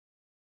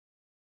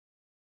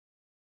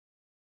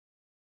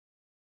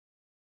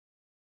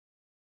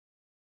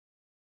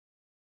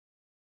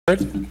A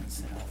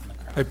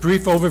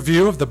brief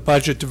overview of the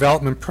budget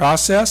development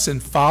process,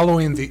 and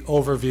following the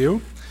overview,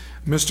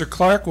 Mr.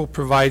 Clark will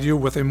provide you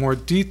with a more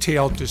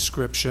detailed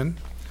description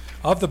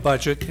of the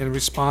budget and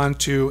respond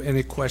to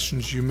any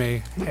questions you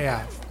may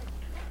have.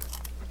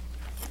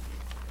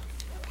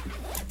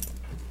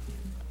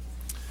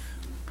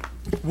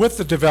 With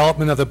the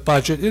development of the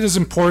budget, it is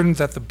important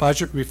that the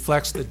budget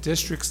reflects the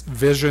district's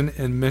vision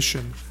and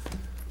mission.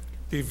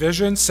 The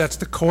vision sets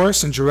the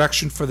course and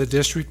direction for the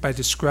district by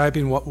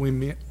describing what we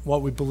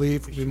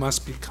believe we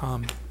must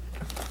become.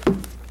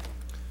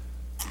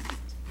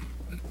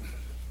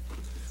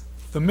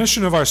 The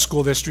mission of our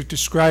school district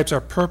describes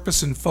our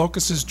purpose and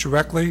focuses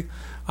directly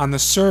on the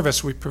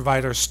service we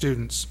provide our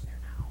students.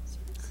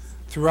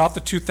 Throughout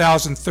the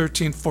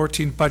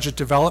 2013-14 budget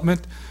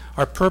development,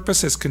 our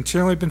purpose has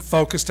continually been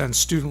focused on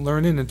student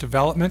learning and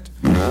development.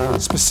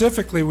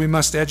 Specifically, we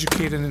must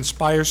educate and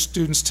inspire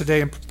students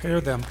today and prepare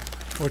them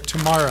for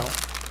tomorrow,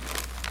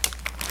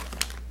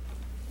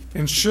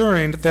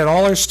 ensuring that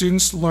all our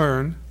students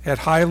learn at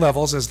high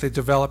levels as they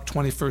develop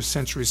 21st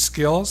century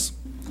skills.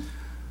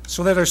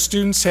 So that our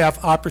students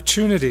have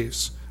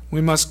opportunities,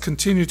 we must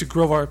continue to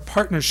grow our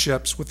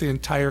partnerships with the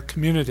entire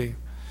community.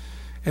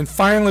 And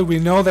finally, we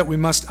know that we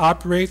must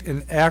operate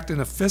and act in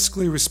a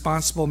fiscally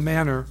responsible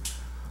manner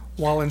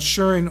while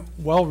ensuring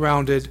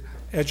well-rounded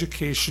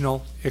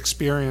educational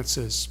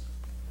experiences.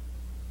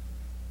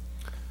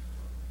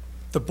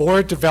 The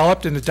board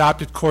developed and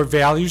adopted core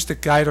values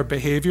that guide our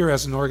behavior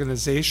as an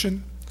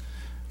organization.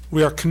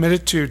 We are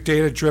committed to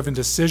data-driven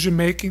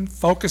decision-making,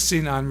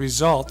 focusing on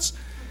results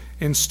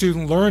in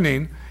student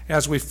learning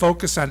as we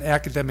focus on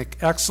academic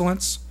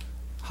excellence,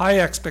 high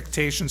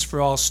expectations for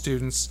all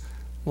students,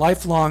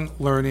 lifelong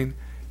learning,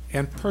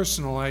 and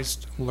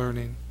personalized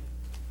learning.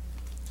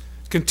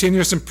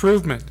 Continuous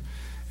improvement,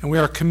 and we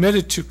are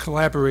committed to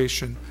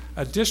collaboration,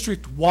 a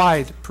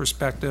district-wide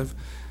perspective,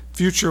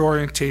 future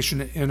orientation,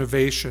 and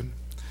innovation.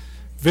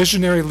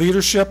 Visionary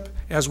leadership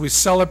as we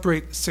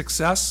celebrate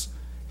success,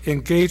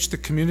 engage the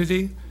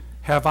community,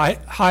 have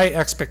high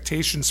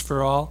expectations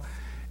for all,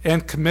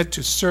 and commit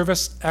to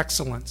service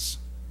excellence.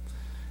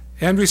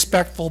 And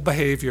respectful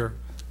behavior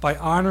by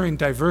honoring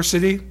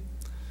diversity,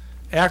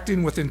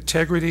 acting with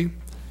integrity,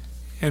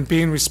 and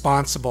being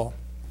responsible.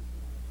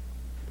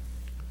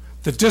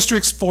 The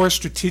district's 4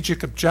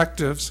 strategic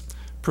objectives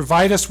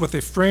provide us with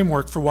a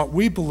framework for what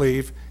we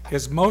believe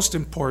is most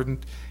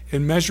important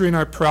in measuring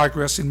our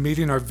progress in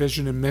meeting our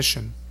vision and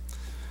mission.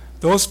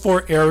 Those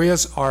 4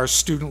 areas are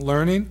student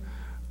learning,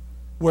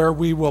 where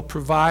we will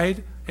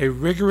provide a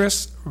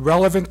rigorous,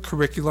 relevant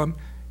curriculum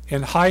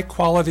and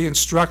high-quality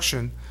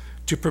instruction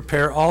to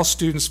prepare all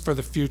students for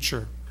the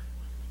future.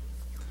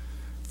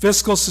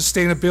 Fiscal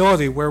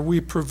sustainability, where we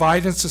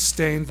provide and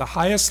sustain the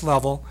highest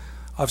level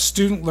of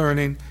student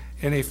learning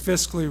in a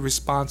fiscally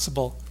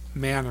responsible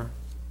manner.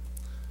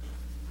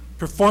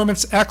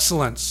 Performance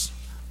excellence,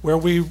 where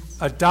we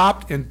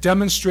adopt and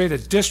demonstrate a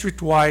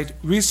district-wide,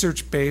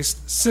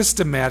 research-based,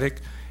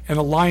 systematic, and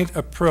aligned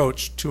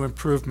approach to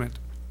improvement.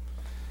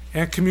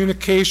 And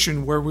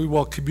communication, where we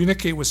will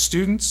communicate with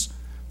students,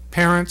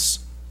 parents,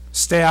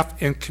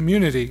 staff, and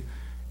community,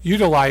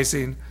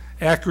 utilizing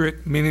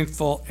accurate,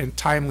 meaningful, and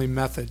timely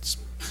methods.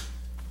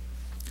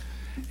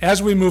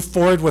 As we move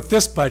forward with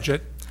this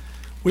budget,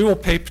 we will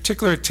pay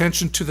particular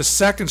attention to the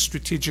second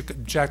strategic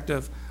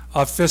objective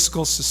of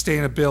fiscal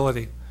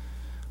sustainability.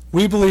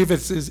 We believe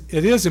it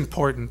is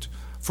important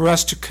for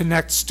us to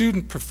connect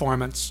student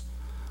performance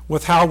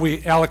with how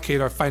we allocate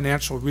our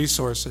financial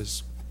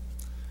resources.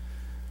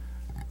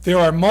 There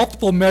are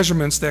multiple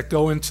measurements that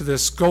go into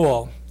this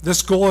goal.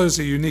 This goal is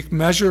a unique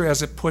measure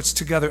as it puts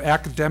together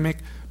academic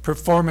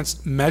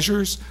performance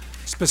measures,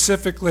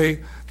 specifically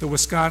the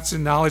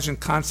Wisconsin Knowledge and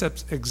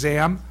Concepts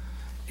Exam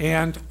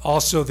and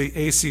also the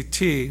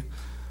ACT,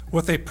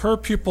 with a per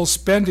pupil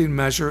spending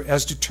measure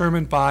as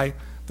determined by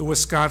the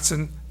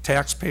Wisconsin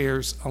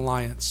Taxpayers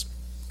Alliance.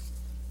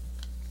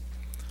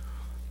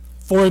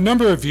 For a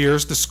number of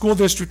years, the school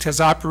district has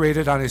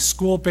operated on a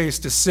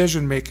school-based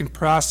decision-making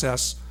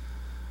process,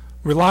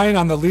 relying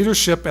on the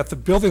leadership at the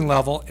building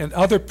level and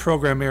other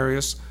program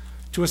areas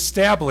to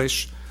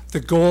establish the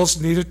goals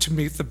needed to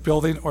meet the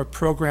building or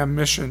program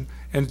mission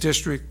and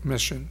district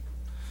mission.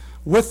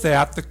 With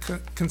that, the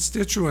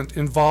constituent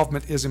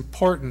involvement is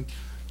important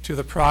to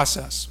the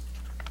process.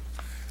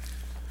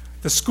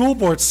 The school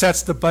board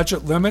sets the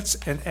budget limits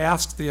and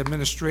asks the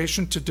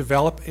administration to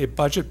develop a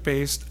budget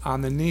based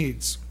on the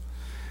needs.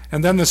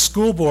 And then the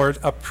school board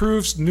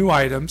approves new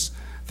items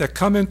that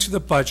come into the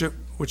budget,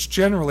 which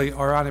generally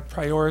are on a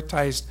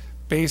prioritized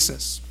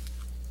basis.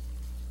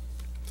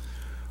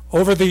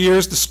 Over the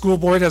years, the school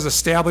board has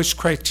established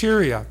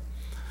criteria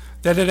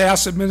that it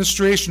asks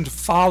administration to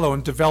follow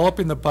in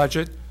developing the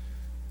budget.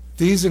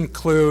 These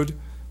include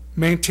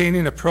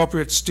maintaining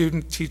appropriate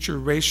student-teacher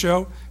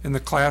ratio in the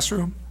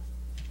classroom,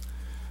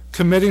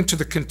 committing to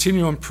the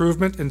continual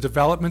improvement and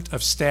development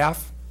of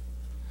staff,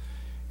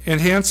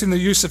 enhancing the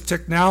use of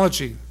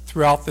technology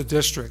throughout the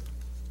district.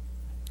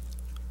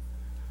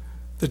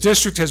 The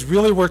district has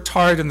really worked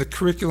hard in the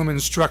curriculum and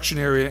instruction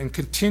area and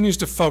continues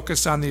to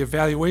focus on the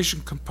evaluation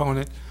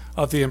component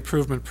of the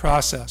improvement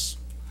process.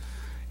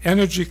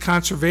 Energy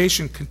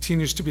conservation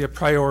continues to be a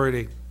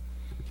priority.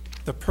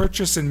 The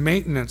purchase and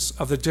maintenance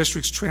of the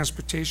district's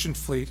transportation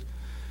fleet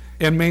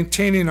and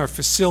maintaining our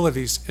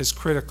facilities is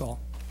critical.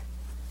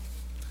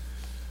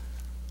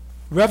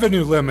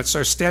 Revenue limits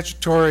are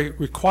statutory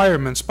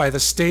requirements by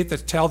the state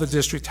that tell the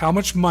district how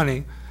much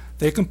money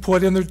they can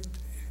put in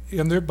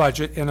their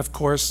budget, and of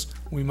course,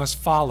 we must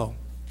follow.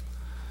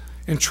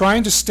 In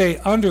trying to stay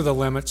under the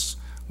limits,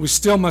 we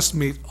still must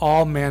meet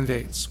all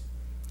mandates.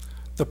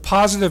 The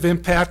positive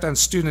impact on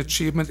student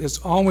achievement is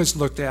always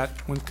looked at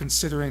when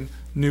considering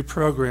new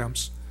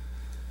programs.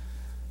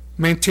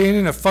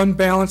 Maintaining a fund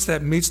balance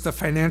that meets the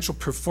financial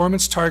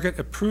performance target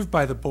approved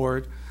by the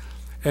board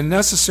and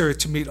necessary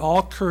to meet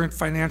all current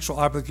financial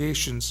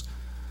obligations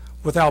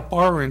without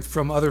borrowing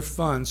from other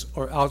funds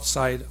or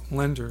outside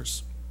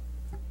lenders.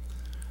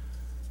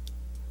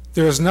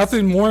 There is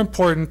nothing more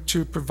important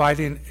to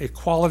providing a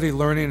quality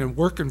learning and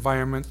work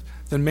environment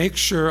than make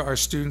sure our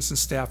students and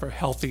staff are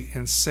healthy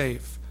and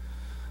safe.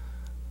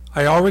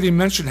 I already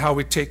mentioned how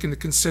we take into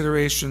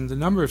consideration the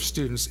number of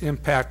students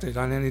impacted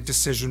on any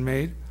decision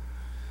made,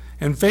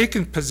 and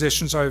vacant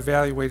positions are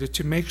evaluated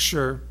to make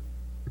sure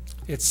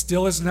it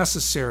still is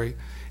necessary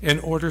in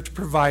order to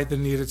provide the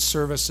needed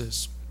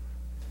services.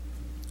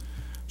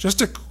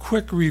 Just a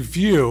quick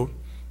review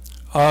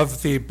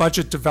of the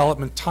budget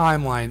development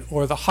timeline,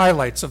 or the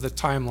highlights of the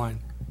timeline.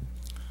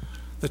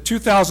 The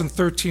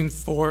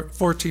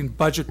 2013-14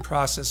 budget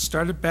process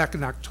started back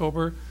in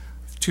October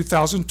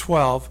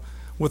 2012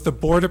 with the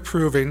board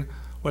approving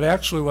what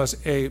actually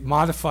was a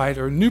modified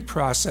or new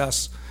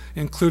process,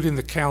 including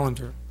the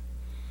calendar.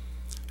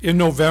 In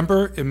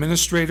November,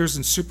 administrators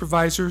and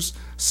supervisors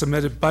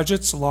submitted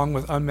budgets along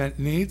with unmet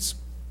needs.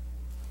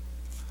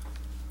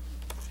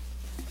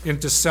 In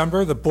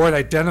December, the board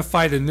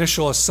identified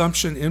initial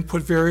assumption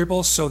input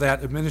variables so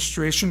that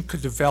administration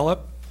could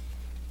develop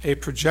a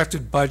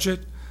projected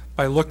budget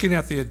by looking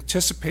at the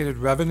anticipated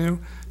revenue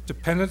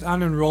dependent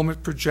on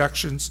enrollment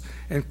projections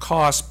and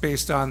costs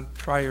based on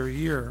prior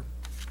year.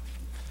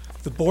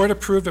 The board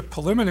approved a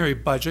preliminary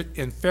budget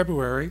in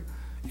February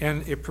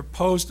and a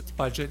proposed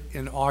budget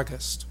in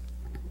August.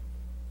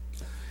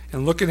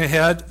 And looking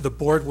ahead, the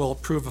board will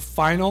approve a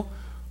final,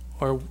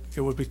 or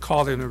it would be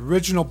called an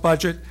original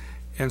budget,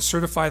 and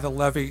certify the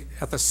levy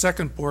at the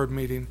second board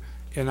meeting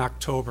in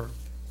October.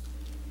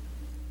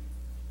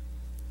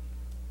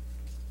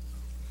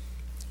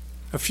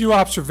 A few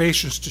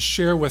observations to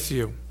share with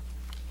you.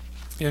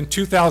 In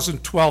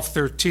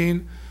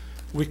 2012-13,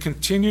 we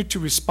continued to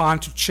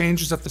respond to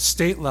changes at the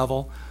state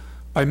level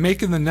by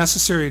making the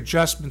necessary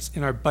adjustments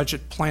in our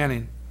budget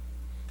planning.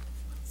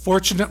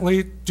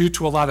 Fortunately, due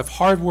to a lot of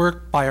hard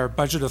work by our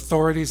budget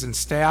authorities and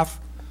staff,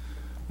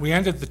 we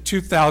ended the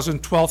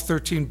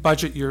 2012-13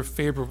 budget year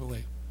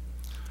favorably.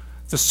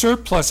 The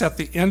surplus at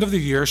the end of the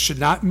year should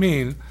not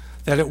mean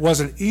that it was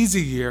an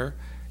easy year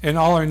and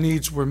all our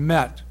needs were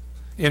met.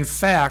 In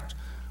fact,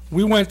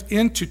 we went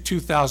into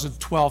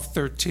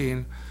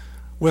 2012-13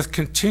 with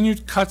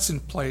continued cuts in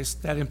place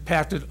that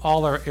impacted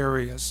all our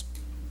areas.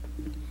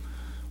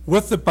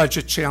 With the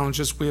budget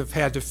challenges we have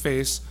had to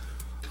face,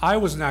 I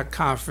was not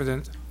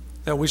confident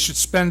that we should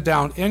spend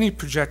down any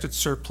projected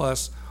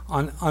surplus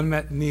on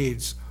unmet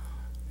needs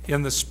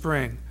in the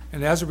spring,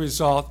 and as a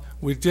result,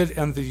 we did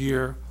end the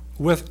year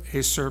with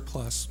a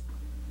surplus.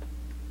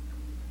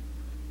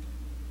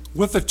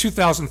 With the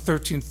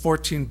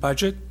 2013-14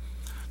 budget,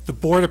 the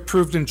board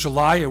approved in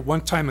July a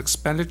one-time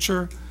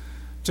expenditure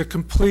to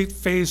complete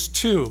phase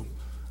 2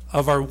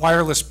 of our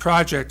wireless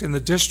project in the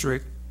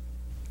district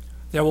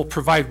that will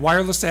provide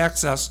wireless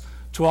access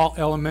to all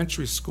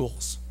elementary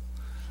schools.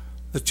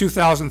 The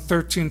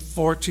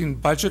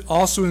 2013-14 budget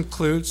also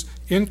includes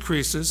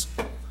increases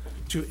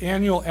to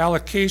annual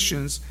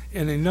allocations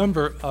in a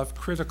number of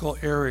critical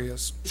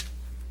areas.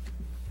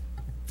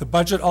 The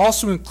budget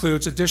also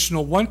includes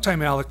additional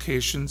one-time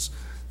allocations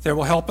that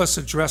will help us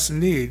address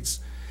needs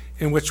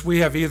in which we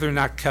have either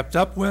not kept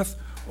up with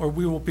or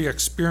we will be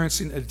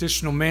experiencing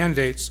additional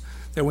mandates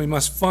that we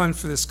must fund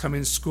for this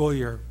coming school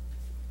year.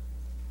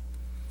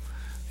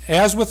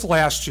 As with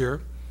last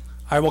year,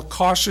 I will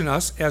caution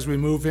us as we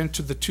move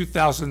into the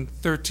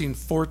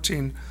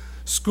 2013-14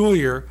 school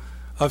year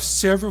of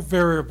several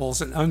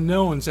variables and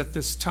unknowns at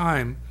this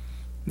time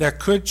that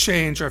could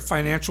change our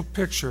financial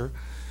picture,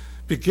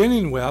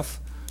 beginning with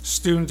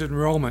student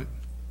enrollment.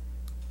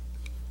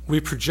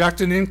 We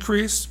project an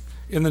increase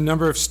in the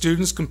number of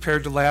students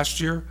compared to last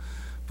year,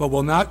 but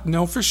will not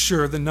know for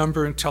sure the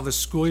number until the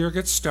school year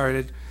gets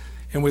started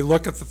and we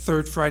look at the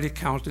third Friday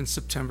count in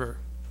September.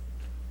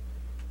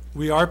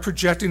 We are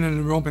projecting an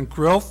enrollment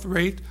growth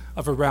rate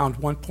of around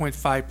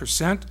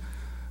 1.5%,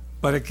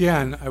 but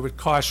again, I would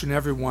caution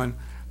everyone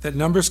that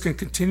numbers can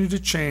continue to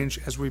change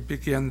as we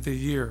begin the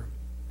year.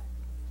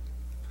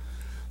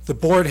 The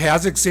board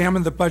has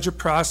examined the budget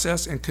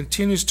process and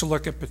continues to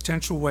look at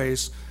potential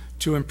ways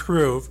to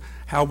improve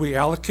how we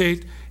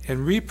allocate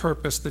and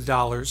repurpose the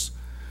dollars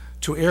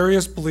to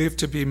areas believed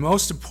to be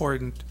most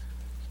important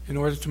in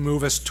order to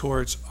move us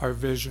towards our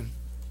vision.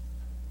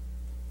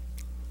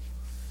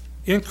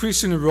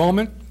 Increasing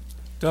enrollment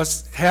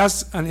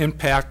has an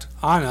impact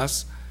on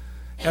us,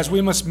 as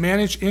we must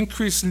manage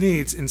increased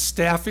needs in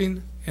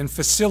staffing and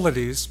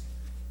facilities,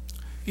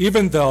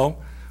 even though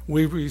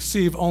we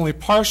receive only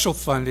partial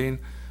funding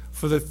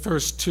for the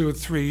first 2 or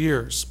 3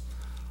 years.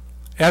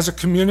 As a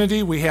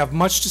community, we have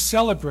much to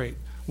celebrate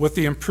with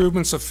the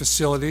improvements of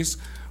facilities,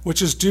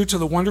 which is due to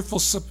the wonderful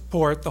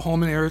support the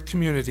Holmen area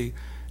community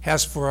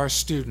has for our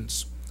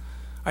students.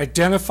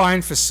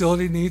 Identifying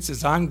facility needs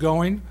is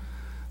ongoing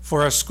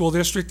for our school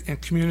district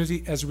and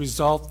community as a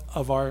result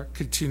of our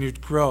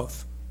continued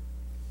growth.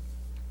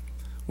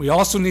 We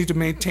also need to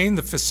maintain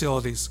the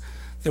facilities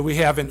that we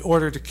have in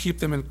order to keep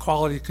them in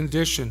quality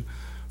condition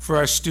for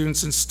our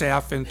students and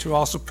staff, and to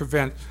also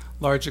prevent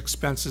large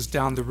expenses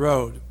down the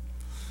road.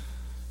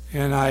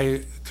 And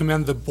I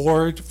commend the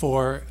board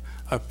for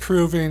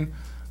approving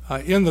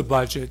in the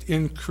budget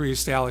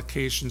increased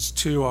allocations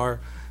to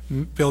our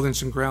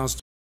Buildings and Grounds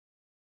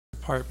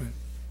Department.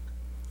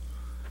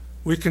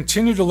 We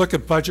continue to look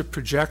at budget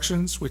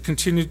projections. We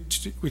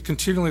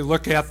continually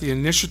look at the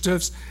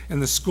initiatives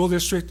in the school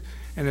district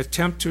and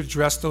attempt to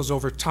address those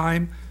over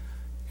time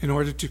in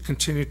order to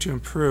continue to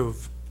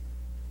improve.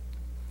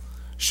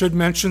 Should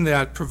mention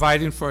that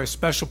providing for a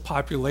special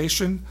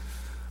population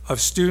of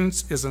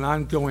students is an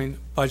ongoing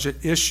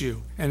budget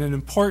issue, and an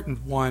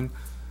important one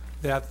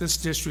that this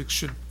district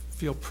should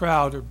feel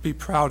proud or be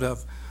proud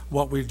of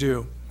what we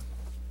do.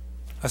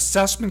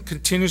 Assessment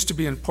continues to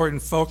be an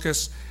important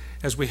focus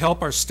as we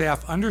help our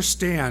staff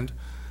understand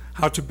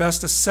how to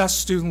best assess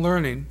student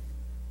learning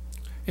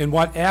and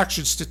what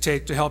actions to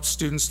take to help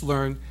students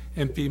learn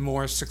and be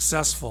more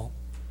successful.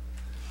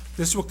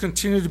 This will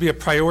continue to be a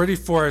priority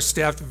for our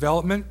staff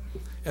development,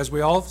 as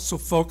we also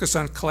focus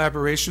on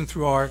collaboration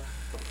through our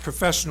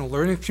professional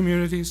learning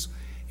communities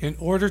in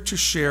order to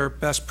share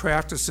best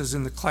practices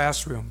in the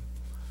classroom.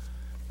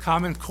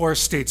 Common Core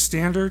state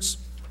standards,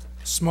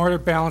 smarter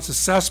balanced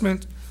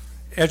assessment,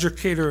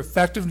 educator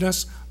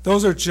effectiveness,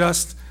 those are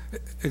just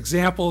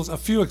examples, a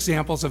few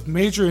examples of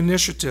major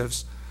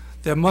initiatives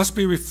that must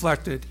be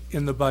reflected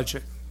in the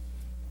budget.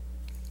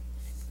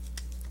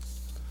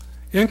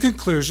 In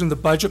conclusion, the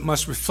budget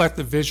must reflect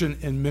the vision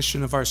and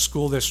mission of our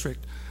school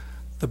district.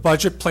 The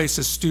budget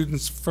places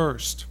students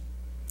first,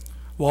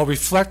 while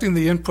reflecting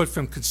the input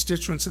from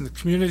constituents in the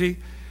community,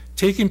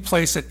 taking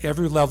place at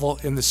every level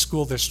in the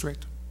school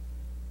district.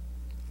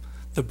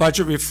 The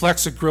budget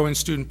reflects a growing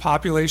student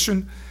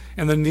population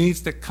and the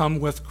needs that come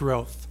with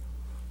growth.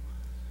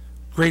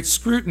 Great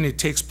scrutiny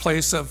takes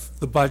place of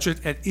the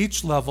budget at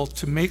each level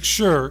to make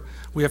sure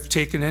we have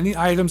taken any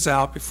items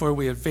out before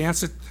we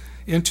advance it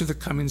into the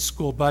coming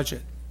school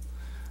budget.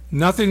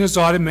 Nothing is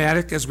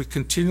automatic as we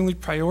continually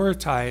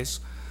prioritize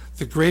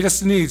the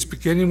greatest needs,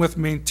 beginning with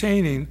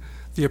maintaining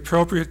the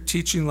appropriate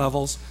teaching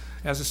levels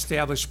as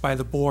established by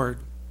the board.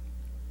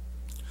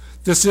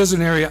 This is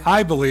an area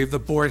I believe the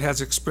board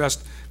has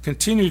expressed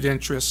continued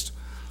interest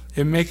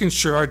in making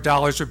sure our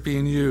dollars are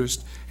being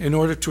used in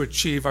order to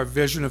achieve our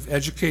vision of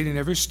educating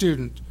every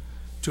student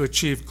to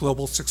achieve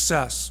global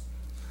success.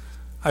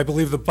 I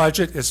believe the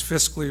budget is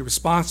fiscally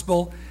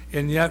responsible,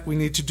 and yet we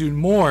need to do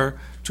more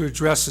to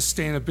address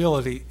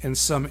sustainability in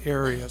some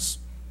areas.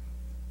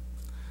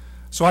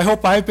 So I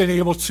hope I've been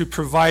able to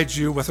provide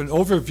you with an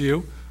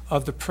overview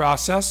of the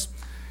process,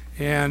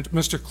 and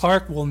Mr.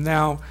 Clark will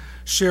now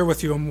share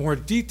with you a more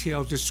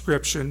detailed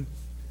description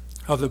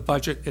of the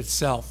budget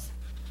itself.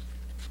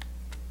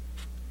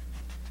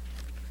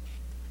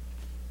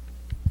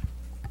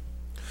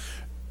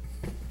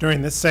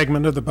 During this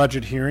segment of the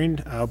budget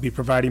hearing, I'll be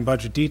providing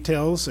budget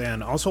details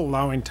and also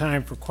allowing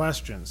time for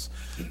questions.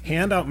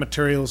 Handout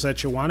materials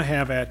that you want to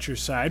have at your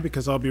side,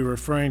 because I'll be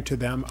referring to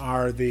them,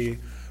 are the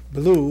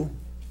blue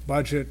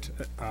budget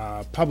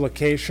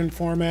publication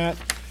format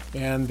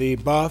and the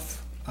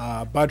buff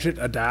budget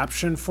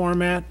adoption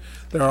format.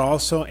 There are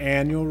also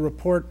annual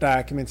report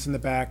documents in the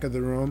back of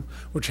the room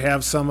which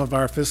have some of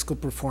our fiscal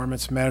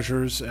performance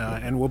measures,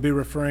 and we'll be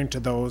referring to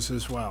those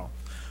as well.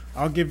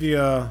 I'll give you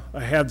a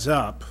heads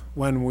up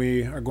when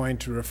we are going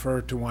to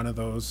refer to one of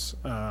those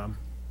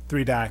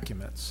 3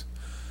 documents.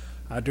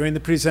 During the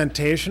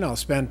presentation, I'll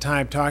spend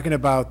time talking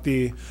about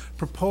the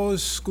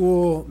proposed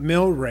school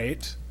mill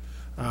rate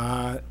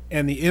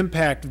and the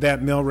impact of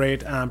that mill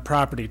rate on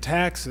property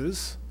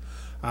taxes,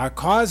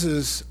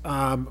 causes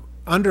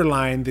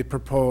underlying the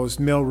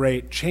proposed mill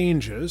rate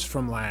changes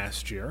from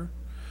last year,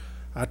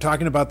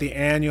 talking about the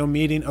annual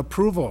meeting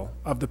approval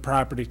of the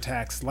property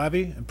tax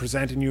levy and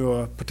presenting you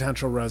a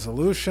potential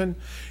resolution,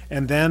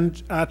 and then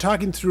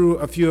talking through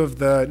a few of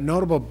the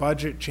notable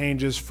budget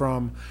changes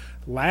from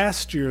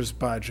last year's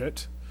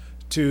budget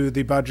to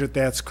the budget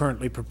that's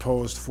currently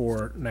proposed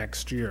for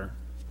next year.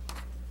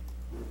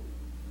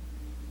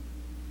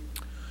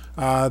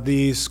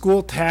 The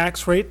school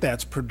tax rate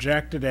that's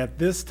projected at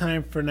this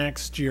time for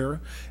next year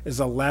is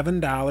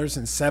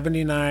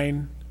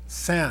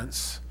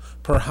 $11.79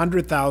 per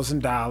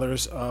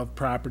 $100,000 of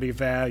property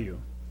value.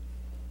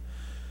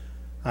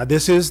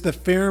 This is the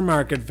fair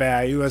market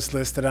value as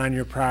listed on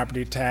your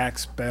property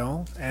tax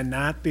bill and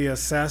not the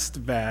assessed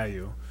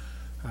value.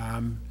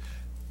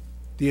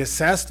 The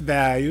assessed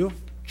value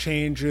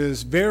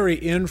changes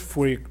very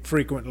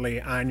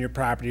infrequently on your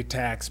property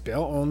tax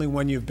bill, only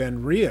when you've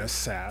been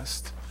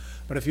reassessed.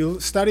 But if you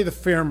study the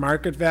fair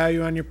market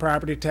value on your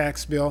property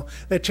tax bill,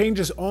 that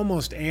changes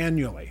almost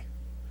annually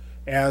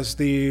as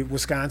the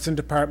Wisconsin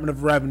Department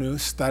of Revenue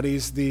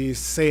studies the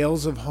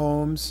sales of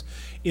homes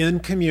in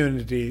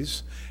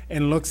communities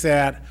and looks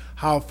at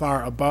how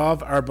far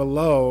above or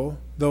below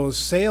those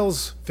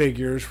sales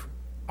figures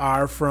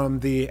are from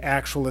the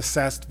actual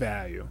assessed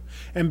value.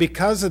 And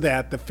because of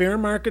that, the fair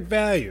market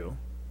value,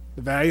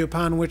 the value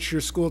upon which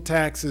your school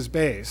tax is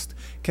based,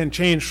 can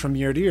change from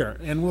year to year.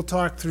 And we'll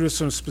talk through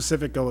some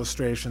specific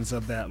illustrations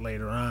of that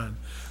later on.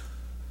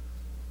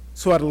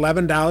 So at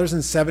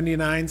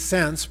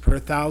 $11.79 per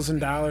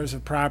 $1,000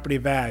 of property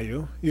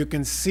value, you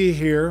can see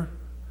here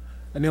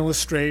an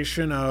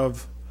illustration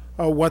of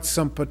what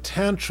some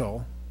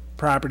potential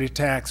property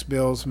tax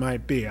bills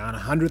might be on a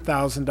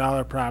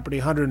 $100,000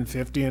 property,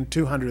 $150,000 and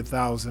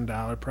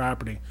 $200,000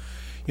 property.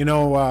 You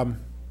know,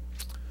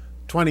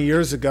 20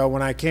 years ago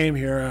when I came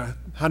here, a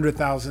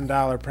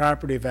 $100,000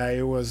 property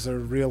value was a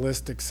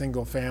realistic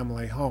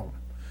single-family home.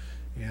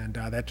 And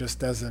that just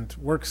doesn't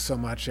work so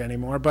much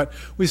anymore. But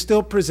we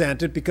still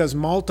present it because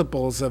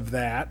multiples of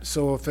that,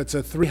 so if it's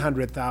a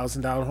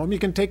 $300,000 home, you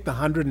can take the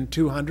 100 and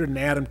 200 and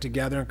add them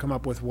together and come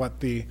up with what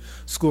the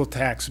school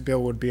tax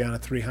bill would be on a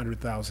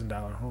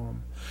 $300,000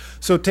 home.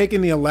 So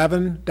taking the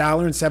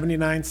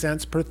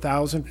 $11.79 per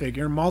thousand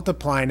figure,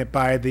 multiplying it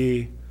by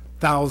the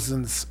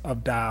thousands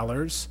of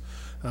dollars.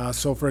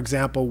 So for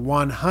example,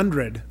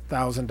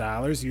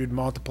 $100,000, you'd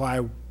multiply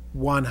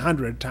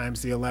 100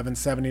 times the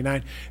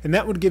 1179, and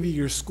that would give you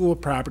your school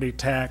property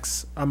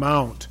tax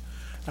amount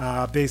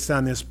based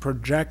on this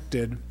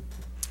projected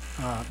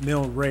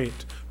mill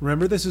rate.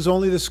 Remember, this is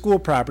only the school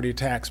property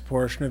tax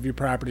portion of your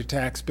property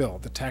tax bill.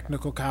 The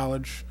technical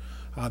college,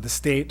 the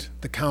state,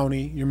 the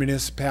county, your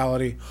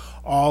municipality,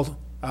 all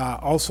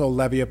also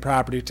levy a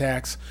property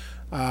tax.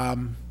 I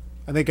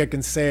think I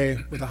can say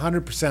with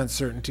 100%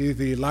 certainty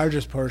the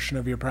largest portion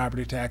of your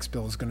property tax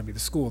bill is going to be the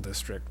school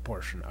district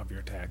portion of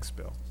your tax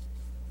bill.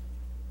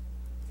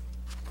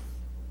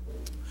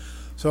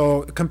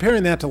 So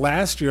comparing that to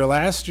last year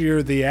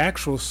the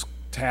actual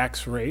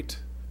tax rate,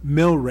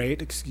 mill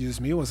rate, excuse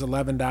me, was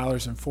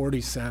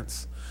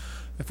 $11.40.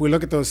 If we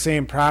look at those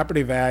same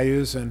property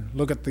values and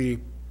look at the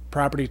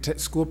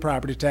school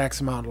property tax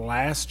amount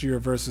last year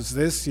versus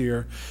this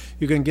year,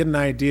 you can get an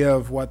idea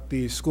of what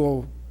the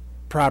school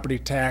property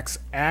tax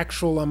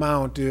actual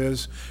amount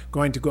is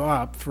going to go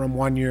up from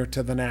one year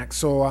to the next.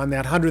 So on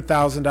that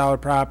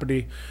 $100,000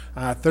 property,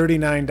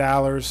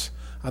 $39.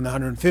 On the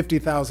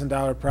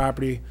 $150,000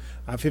 property,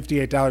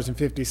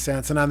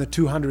 $58.50, and on the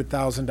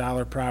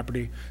 $200,000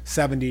 property,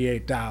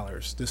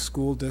 $78, the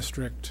school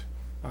district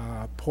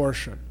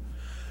portion.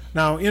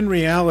 Now, in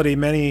reality,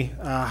 many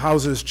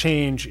houses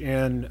change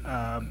in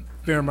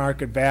fair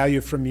market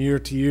value from year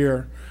to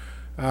year.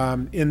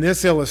 In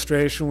this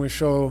illustration, we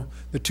show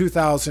the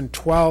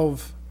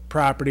 2012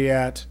 property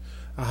at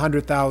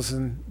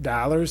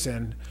 $100,000,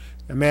 and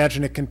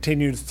imagine it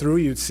continued through.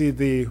 You'd see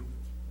the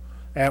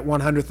at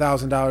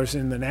 $100,000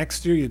 in the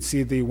next year, you'd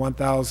see the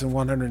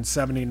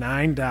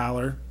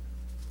 $1,179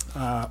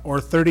 or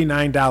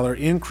 $39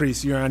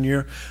 increase year on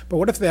year. But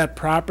what if that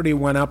property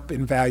went up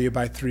in value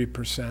by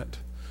 3%?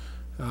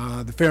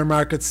 The fair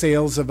market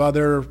sales of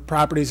other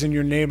properties in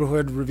your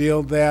neighborhood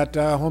revealed that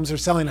homes are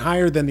selling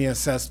higher than the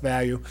assessed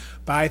value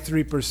by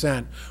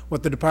 3%.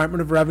 What the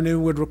Department of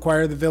Revenue would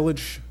require the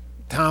village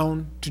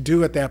town to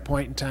do at that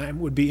point in time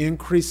would be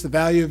increase the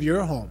value of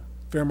your home,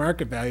 fair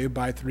market value,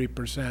 by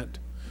 3%.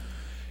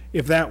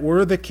 If that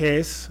were the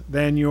case,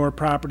 then your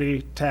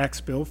property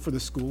tax bill for the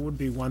school would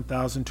be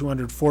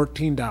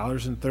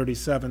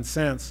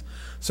 $1,214.37.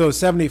 So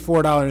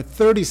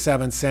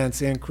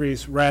 $74.37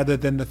 increase rather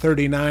than the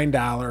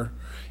 $39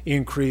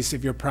 increase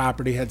if your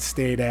property had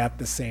stayed at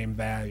the same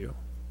value.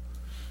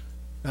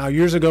 Now,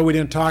 years ago, we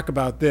didn't talk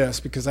about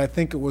this because I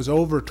think it was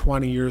over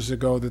 20 years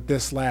ago that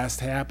this last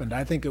happened.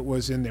 I think it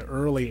was in the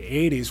early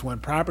 80s when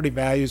property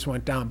values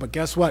went down. But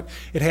guess what?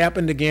 It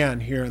happened again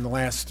here in the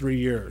last 3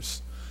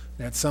 years.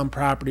 At some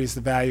properties,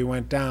 the value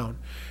went down.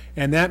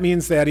 And that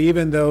means that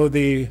even though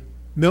the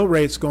mill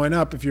rate's going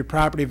up, if your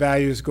property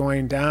value is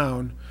going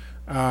down,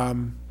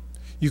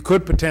 you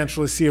could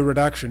potentially see a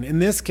reduction. In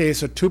this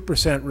case, a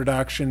 2%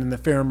 reduction in the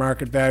fair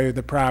market value of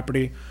the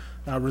property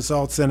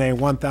results in a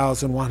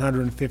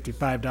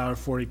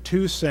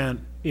 $1,155.42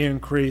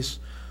 increase.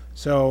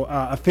 So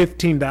a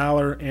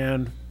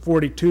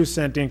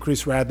 $15.42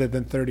 increase rather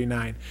than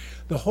 $39.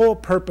 The whole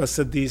purpose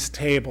of these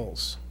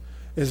tables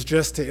is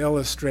just to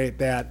illustrate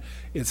that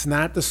it's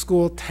not the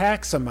school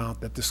tax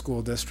amount that the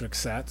school district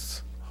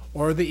sets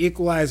or the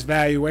equalized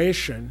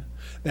valuation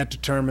that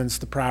determines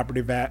the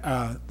property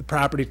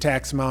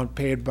tax amount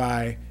paid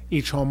by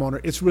each homeowner.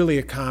 It's really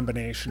a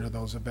combination of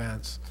those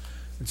events.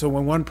 And so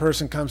when one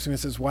person comes to me and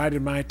says, why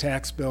did my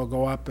tax bill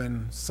go up,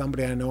 and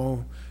somebody I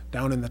know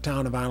down in the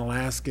town of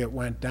Onalaska, it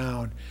went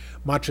down.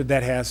 Much of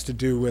that has to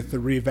do with the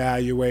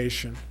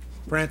revaluation.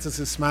 Francis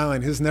is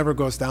smiling. His never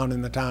goes down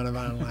in the town of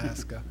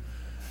Onalaska.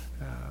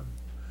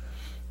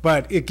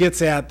 But it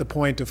gets at the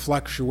point of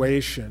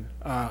fluctuation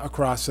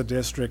across the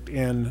district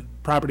in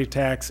property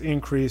tax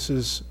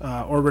increases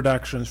or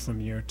reductions from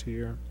year to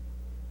year.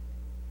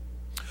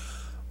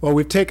 Well,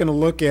 we've taken a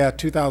look at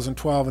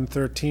 2012 and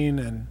 13,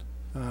 and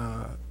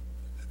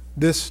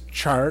this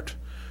chart,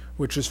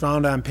 which is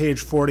found on page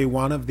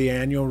 41 of the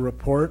annual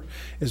report,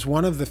 is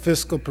one of the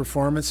fiscal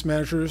performance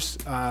measures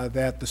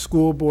that the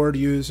school board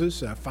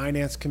uses,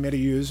 finance committee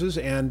uses,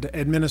 and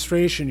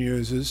administration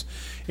uses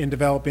in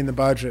developing the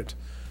budget.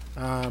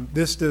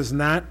 This does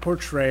not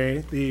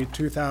portray the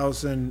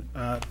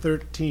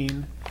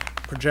 2013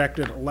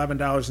 projected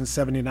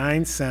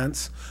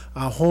 $11.79.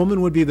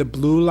 Holmen would be the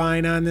blue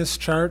line on this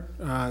chart.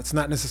 It's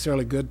not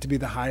necessarily good to be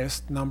the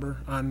highest number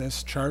on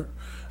this chart,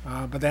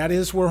 but that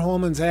is where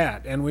Holmen's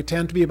at, and we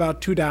tend to be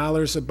about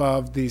 $2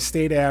 above the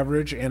state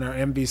average and our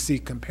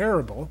MVC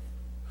comparable.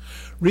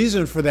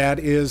 Reason for that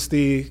is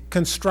the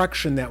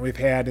construction that we've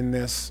had in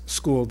this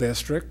school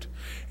district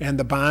and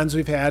the bonds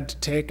we've had to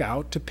take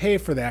out to pay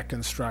for that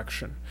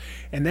construction.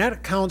 And that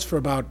accounts for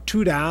about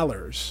 $2,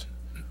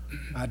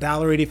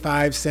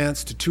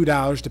 $1.85 to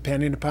 $2,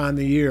 depending upon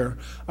the year,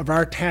 of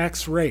our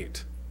tax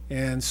rate.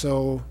 And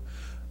so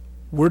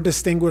we're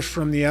distinguished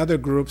from the other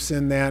groups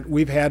in that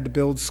we've had to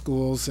build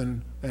schools,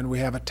 and we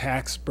have a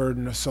tax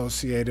burden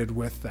associated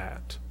with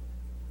that.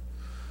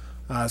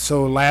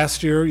 So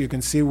last year, you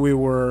can see we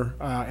were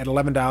at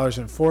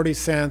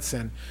 $11.40,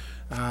 and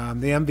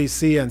the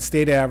MVC and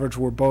state average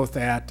were both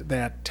at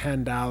that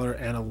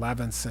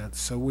 $10.11.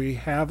 So we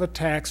have a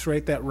tax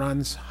rate that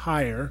runs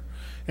higher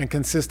and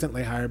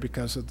consistently higher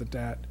because of the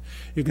debt.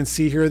 You can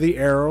see here the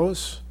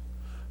arrows,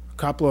 a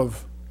couple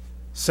of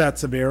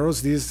sets of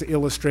arrows. These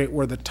illustrate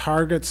where the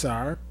targets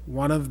are.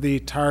 One of the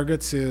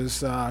targets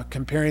is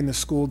comparing the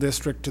school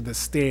district to the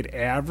state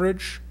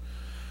average.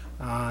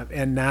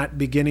 And not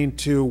beginning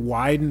to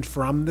widen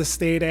from the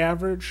state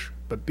average,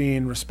 but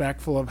being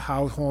respectful of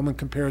how Holmen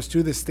compares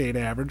to the state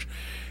average.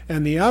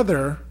 And the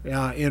other,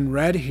 in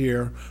red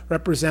here,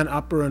 represent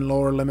upper and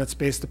lower limits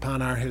based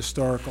upon our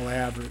historical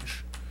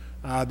average.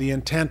 The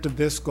intent of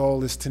this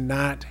goal is to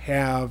not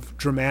have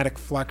dramatic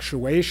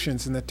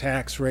fluctuations in the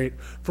tax rate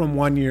from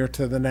one year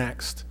to the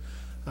next.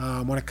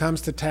 When it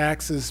comes to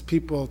taxes,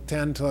 people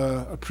tend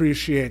to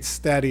appreciate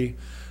steady.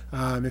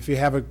 If you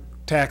have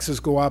taxes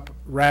go up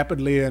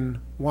rapidly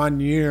in one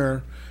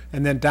year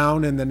and then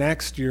down in the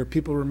next year,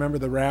 people remember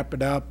the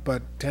rapid up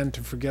but tend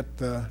to forget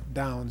the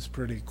downs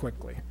pretty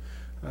quickly.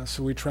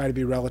 So we try to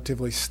be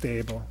relatively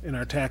stable in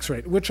our tax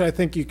rate, which I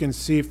think you can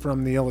see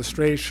from the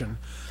illustration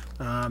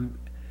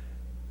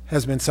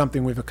has been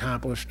something we've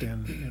accomplished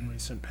in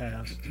recent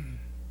past.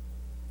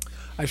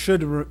 I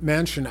should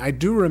mention, I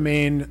do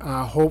remain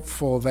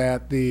hopeful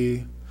that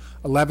the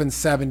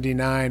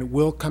 1179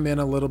 will come in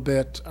a little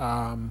bit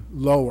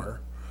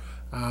lower.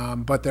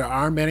 But there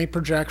are many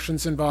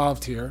projections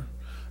involved here.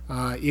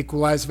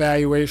 Equalized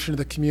valuation of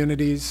the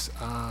communities,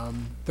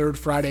 third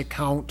Friday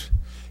count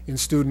in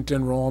student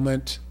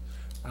enrollment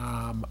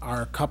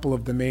are a couple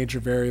of the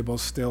major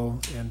variables still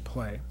in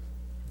play.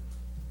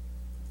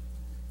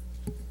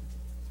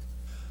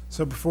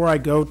 So before I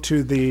go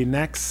to the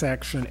next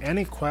section,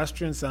 any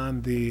questions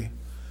on the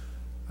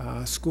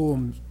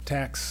school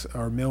tax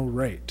or mill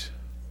rate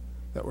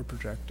that we're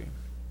projecting?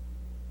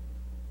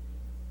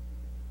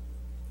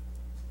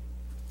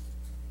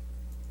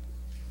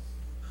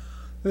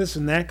 This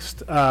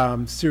next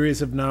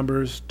series of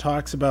numbers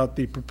talks about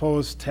the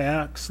proposed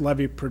tax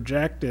levy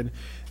projected.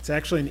 It's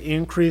actually an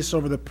increase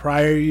over the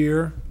prior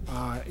year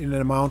in an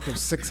amount of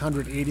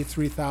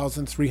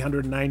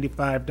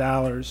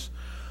 $683,395,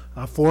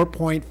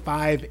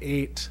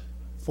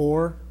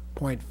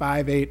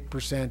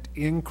 4.58%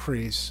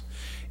 increase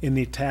in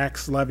the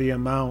tax levy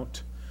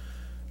amount.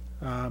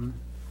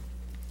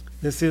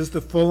 This is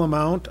the full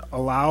amount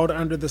allowed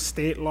under the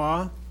state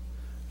law.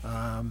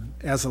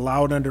 As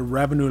allowed under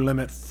revenue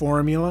limit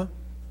formula.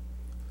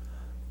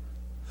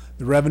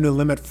 The revenue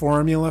limit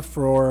formula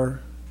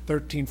for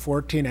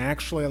 13-14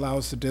 actually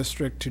allows the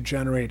district to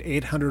generate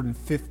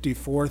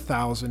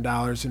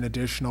 $854,000 in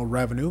additional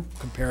revenue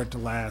compared to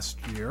last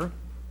year.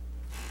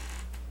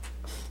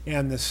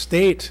 And the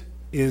state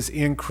is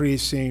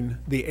increasing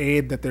the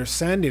aid that they're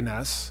sending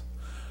us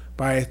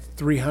by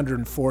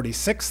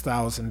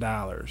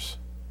 $346,000.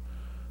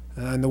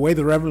 And the way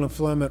the revenue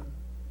limit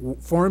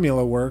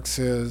formula works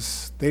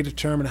is they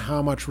determine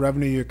how much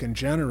revenue you can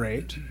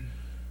generate.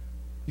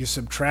 You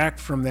subtract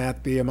from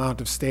that the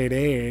amount of state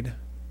aid,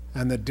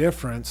 and the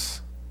difference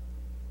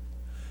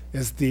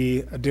is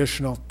the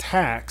additional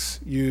tax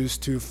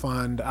used to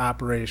fund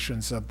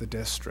operations of the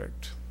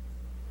district.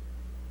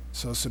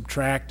 So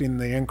subtracting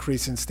the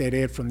increase in state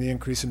aid from the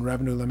increase in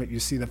revenue limit, you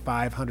see the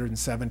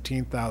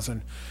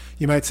 $517,000.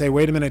 You might say,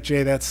 wait a minute,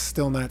 Jay, that's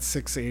still not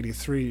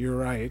 683. You're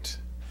right.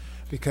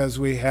 Because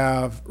we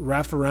have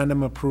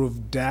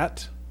referendum-approved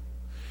debt,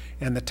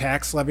 and the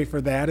tax levy for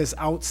that is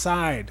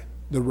outside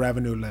the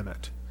revenue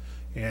limit.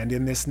 And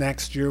in this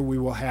next year, we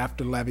will have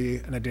to levy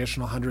an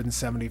additional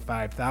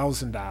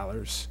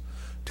 $175,000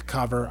 to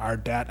cover our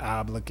debt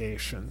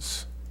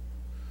obligations.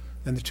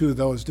 And the two of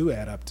those do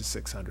add up to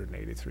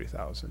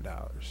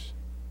 $683,000.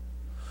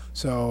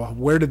 So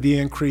where did the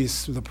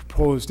increase, the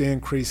proposed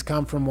increase,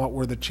 come from? What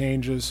were the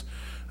changes?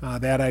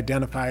 That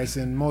identifies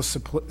in most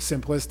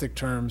simplistic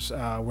terms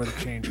where the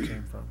change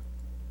came from.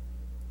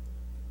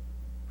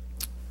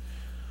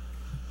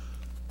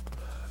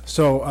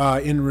 So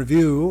in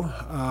review,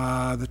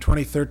 the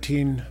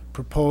 2013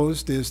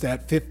 proposed is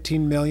that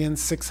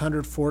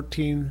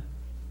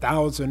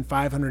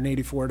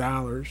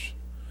 $15,614,584.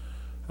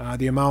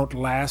 The amount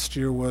last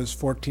year was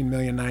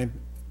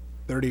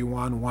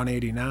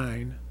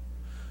 $14,931,189.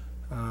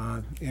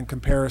 In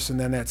comparison,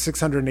 then that's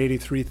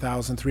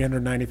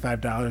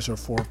 $683,395 or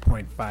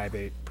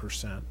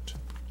 4.58%.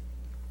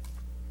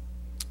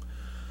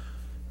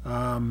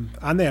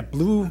 On that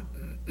blue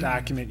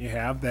document you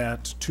have,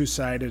 that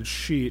two-sided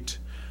sheet,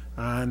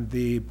 on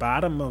the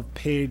bottom of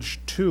page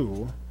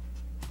 2,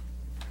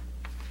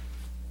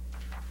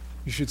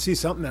 you should see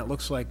something that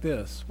looks like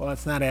this. Well,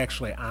 it's not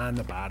actually on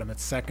the bottom.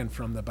 It's second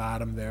from the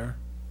bottom there.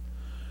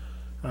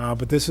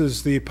 But this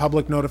is the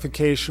public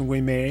notification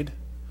we made,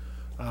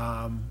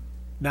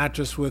 not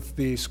just with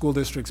the school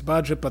district's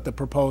budget, but the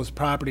proposed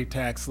property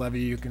tax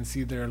levy. You can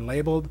see they're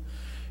labeled,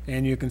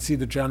 and you can see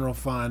the general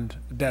fund,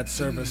 debt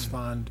service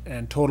fund,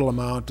 and total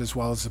amount, as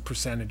well as the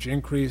percentage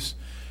increase,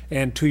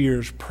 and 2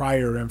 years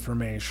prior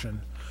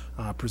information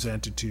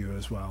presented to you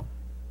as well.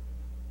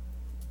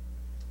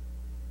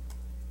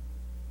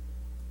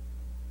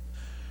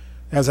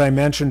 As I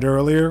mentioned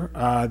earlier,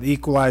 the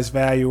equalized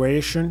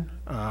valuation,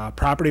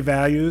 property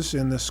values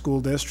in the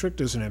school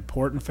district is an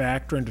important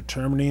factor in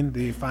determining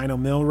the final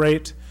mill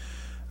rate.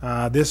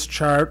 This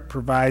chart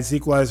provides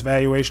equalized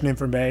valuation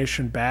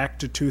information back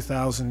to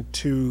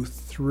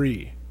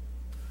 2002-3.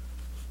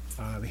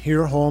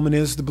 Here, Holmen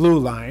is the blue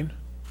line,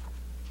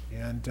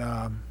 and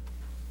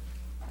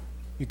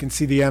you can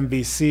see the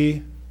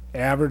MVC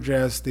average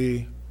as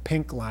the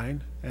pink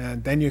line,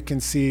 and then you can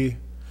see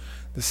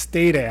the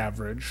state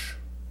average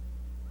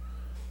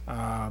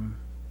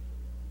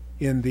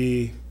in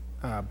the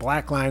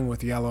black line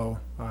with yellow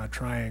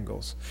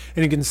triangles.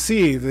 And you can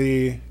see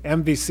the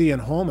MVC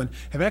and Holmen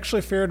have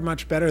actually fared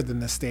much better than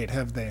the state,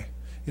 have they,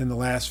 in the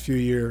last few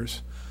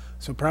years.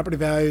 So property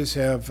values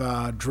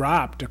have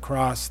dropped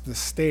across the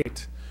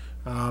state,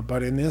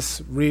 but in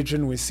this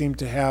region we seem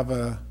to have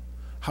a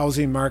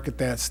housing market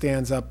that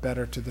stands up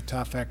better to the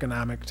tough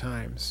economic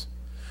times.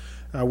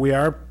 We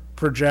are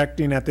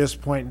projecting at this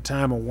point in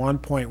time a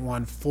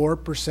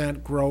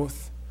 1.14%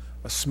 growth,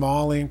 a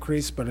small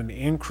increase, but an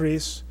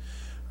increase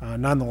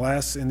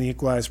nonetheless in the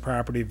equalized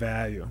property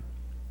value.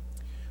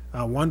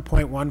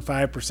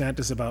 1.15%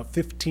 is about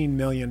 $15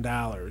 million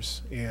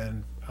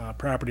in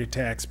property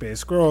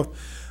tax-based growth,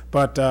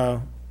 but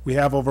we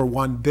have over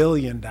 $1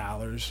 billion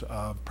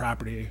of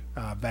property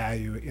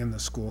value in the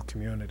school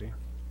community.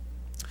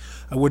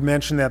 I would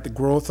mention that the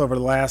growth over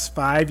the last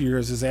 5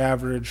 years has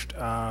averaged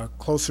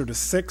closer to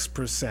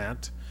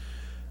 6%.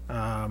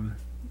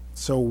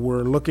 So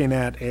we're looking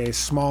at a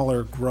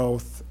smaller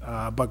growth,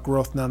 but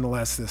growth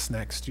nonetheless this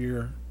next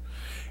year.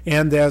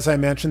 And as I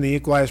mentioned, the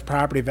equalized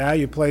property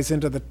value plays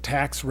into the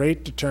tax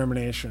rate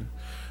determination.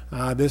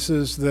 This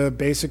is the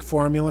basic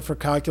formula for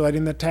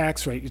calculating the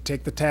tax rate. You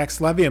take the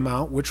tax levy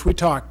amount, which we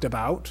talked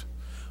about,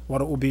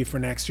 what it will be for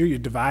next year. You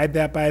divide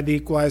that by the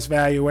equalized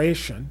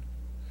valuation,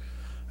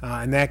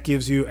 and that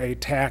gives you a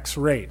tax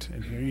rate.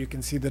 And here you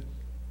can see the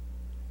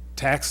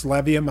tax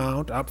levy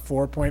amount up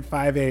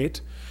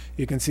 4.58.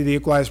 You can see the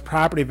equalized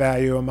property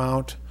value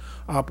amount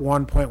up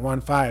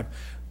 1.15.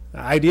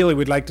 Ideally,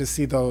 we'd like to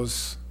see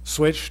those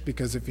switched,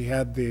 because if you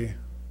had the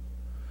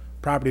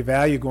property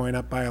value going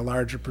up by a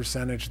larger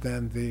percentage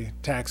than the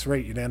tax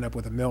rate, you'd end up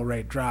with a mill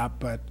rate drop,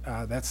 but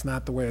that's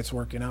not the way it's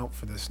working out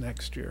for this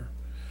next year.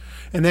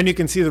 And then you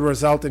can see the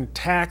resultant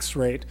tax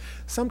rate.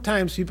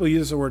 Sometimes people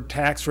use the word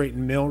tax rate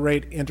and mill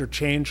rate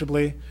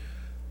interchangeably.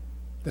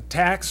 The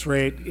tax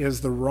rate is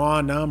the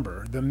raw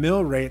number. The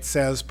mill rate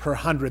says per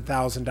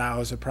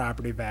 $100,000 of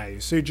property value.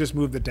 So you just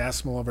move the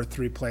decimal over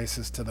 3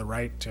 places to the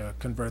right to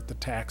convert the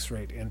tax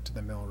rate into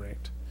the mill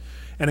rate.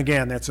 And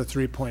again, that's a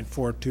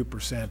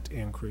 3.42%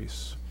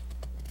 increase.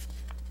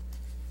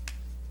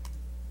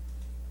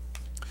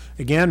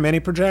 Again, many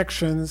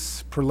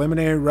projections,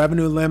 preliminary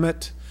revenue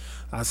limit.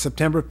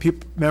 September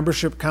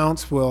membership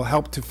counts will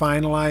help to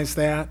finalize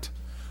that.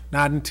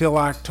 Not until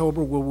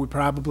October will we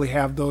probably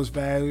have those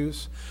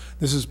values.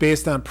 This is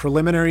based on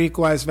preliminary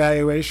equalized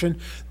valuation.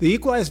 The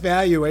equalized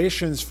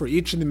valuations for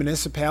each of the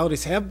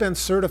municipalities have been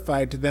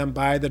certified to them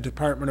by the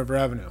Department of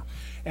Revenue.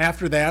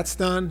 After that's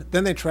done,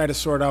 then they try to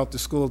sort out the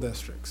school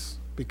districts,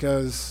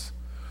 because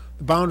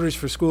the boundaries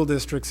for school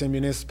districts and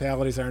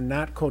municipalities are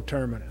not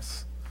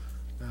coterminous.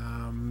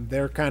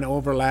 They're kind of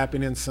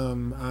overlapping in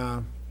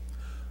some,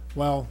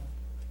 well,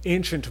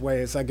 ancient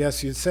ways, I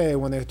guess you'd say.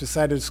 When they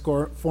decided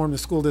to form the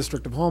school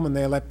district of Holmen,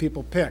 they let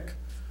people pick.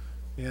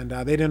 And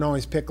they didn't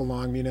always pick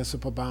along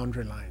municipal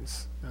boundary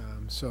lines.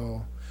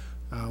 So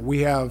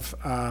We have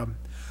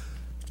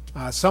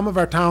some of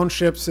our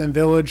townships and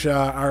village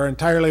are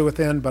entirely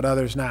within, but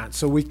others not.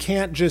 So we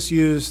can't just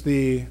use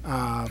the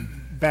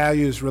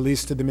values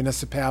released to the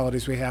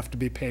municipalities. We have to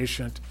be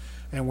patient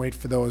and wait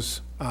for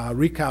those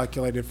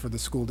recalculated for the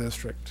school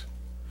district.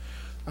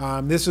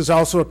 This is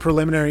also a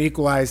preliminary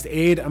equalized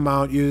aid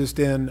amount used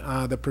in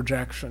the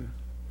projection.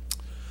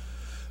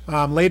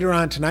 Later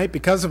on tonight,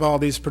 because of all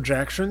these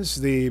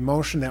projections, the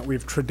motion that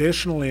we've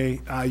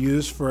traditionally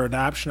used for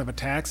adoption of a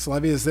tax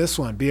levy is this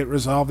one. Be it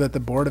resolved that the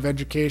Board of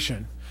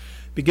Education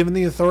be given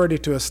the authority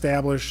to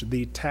establish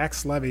the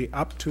tax levy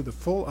up to the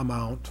full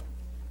amount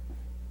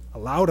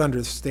allowed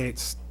under the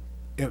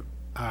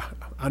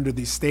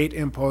state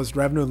imposed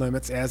revenue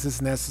limits as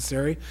is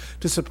necessary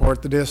to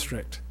support the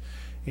district.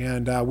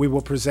 And we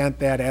will present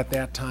that at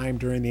that time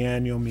during the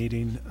annual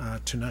meeting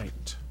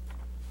tonight.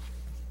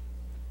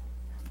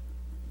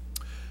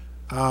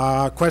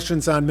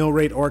 Questions on mill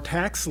rate or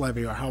tax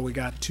levy, or how we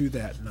got to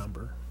that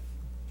number?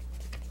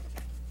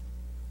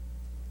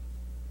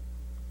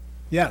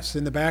 Yes,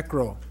 in the back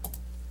row.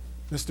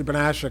 Mr.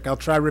 Banashek, I'll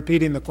try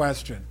repeating the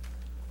question.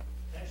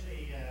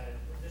 Actually,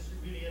 this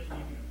really isn't even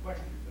a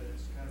question, but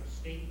it's kind of a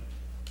statement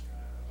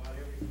about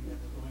everything that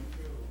we're going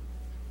through.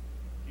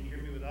 Can you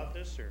hear me without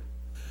this, or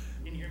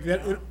can you hear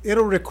me now?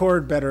 It'll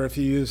record better if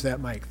you use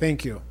that mic.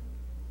 Thank you.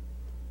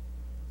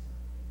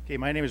 Okay,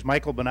 my name is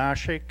Michael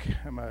Banashek.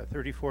 I'm a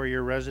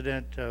 34-year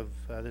resident of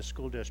this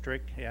school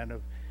district, and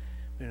have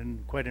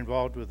been quite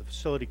involved with the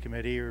facility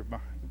committee or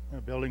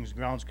buildings and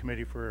grounds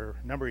committee for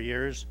a number of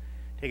years.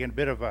 Taken a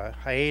bit of a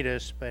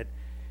hiatus, but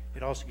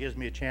it also gives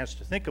me a chance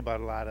to think about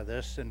a lot of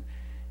this. And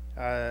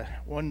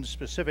one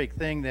specific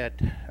thing that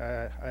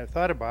I've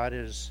thought about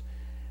is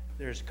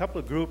there's a couple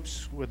of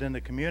groups within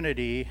the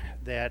community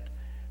that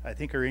I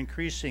think are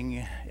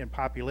increasing in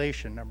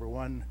population. Number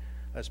one,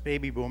 us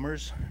baby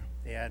boomers.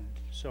 And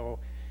so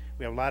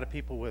we have a lot of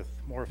people with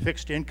more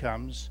fixed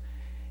incomes,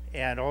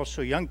 and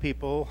also young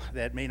people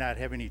that may not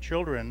have any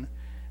children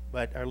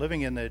but are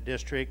living in the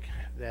district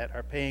that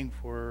are paying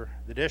for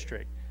the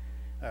district,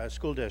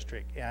 school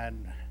district.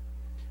 And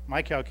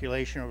my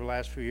calculation over the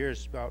last few years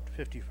is about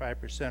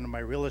 55% of my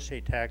real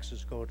estate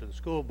taxes go to the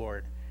school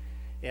board.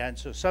 And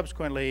so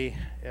subsequently,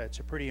 it's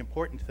a pretty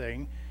important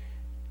thing.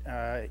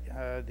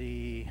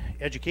 The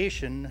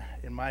education,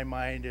 in my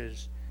mind,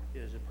 is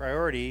a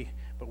priority,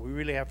 but we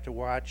really have to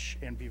watch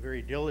and be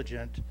very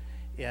diligent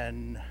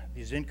in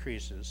these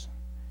increases.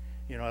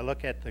 You know, I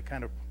look at the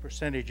kind of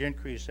percentage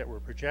increase that we're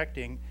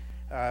projecting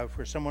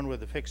for someone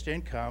with a fixed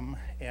income,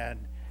 and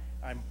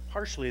I'm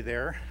partially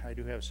there. I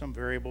do have some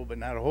variable, but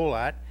not a whole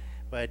lot.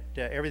 But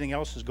everything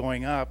else is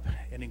going up,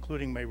 and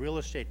including my real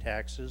estate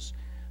taxes.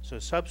 So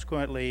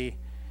subsequently,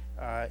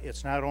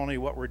 it's not only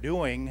what we're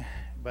doing,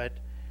 but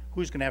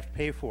who's going to have to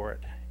pay for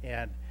it.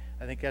 And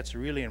I think that's a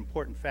really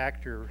important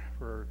factor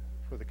for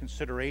the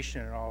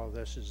consideration in all of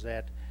this, is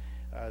that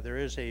there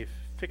is a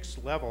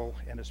fixed level,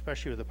 and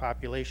especially with the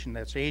population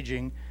that's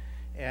aging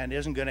and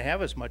isn't going to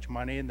have as much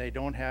money, and they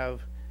don't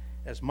have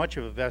as much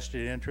of a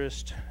vested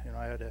interest. You know,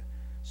 I had a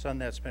son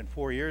that spent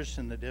 4 years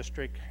in the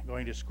district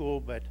going to school,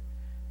 but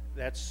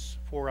that's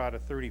 4 out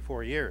of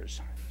 34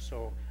 years.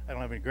 So I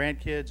don't have any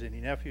grandkids,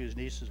 any nephews,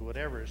 nieces,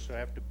 whatever, so I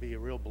have to be a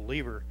real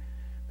believer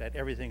that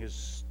everything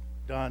is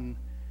done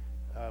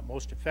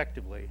most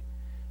effectively.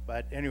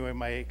 But anyway,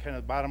 my kind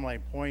of bottom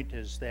line point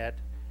is that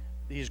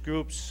these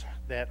groups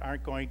that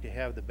aren't going to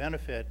have the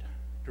benefit,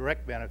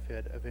 direct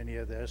benefit of any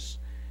of this,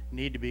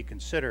 need to be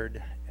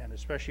considered, and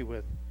especially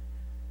with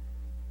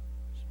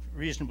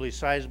reasonably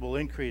sizable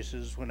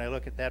increases. When I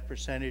look at that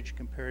percentage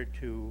compared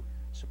to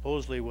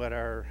supposedly what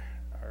our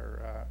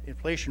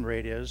inflation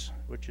rate is,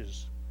 which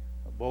is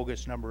a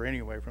bogus number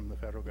anyway from the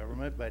federal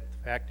government, but the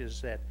fact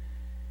is that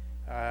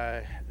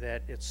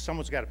that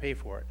someone's got to pay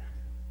for it.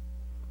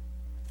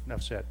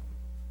 Enough said.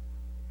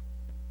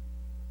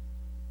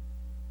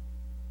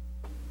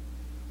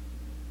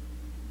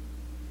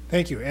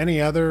 Thank you. Any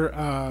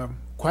other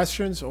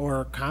questions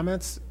or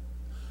comments?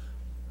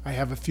 I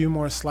have a few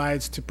more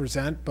slides to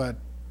present, but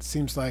it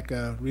seems like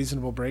a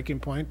reasonable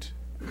breaking point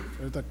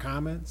for the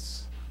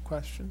comments,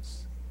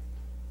 questions.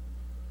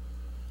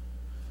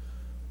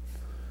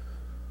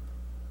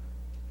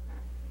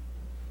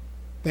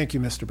 Thank you,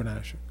 Mr.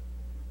 Banashek.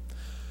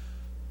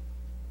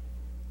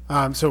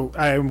 So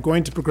I'm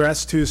going to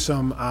progress to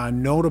some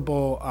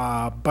notable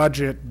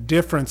budget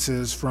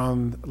differences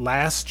from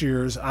last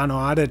year's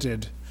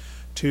unaudited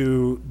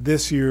to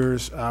this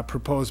year's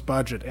proposed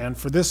budget. And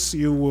for this,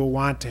 you will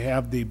want to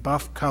have the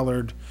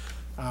buff-colored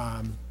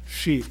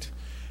sheet.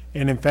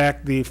 And in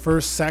fact, the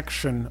first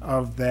section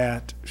of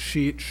that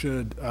sheet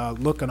should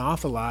look an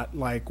awful lot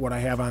like what I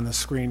have on the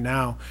screen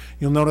now.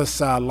 You'll notice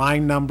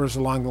line numbers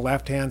along the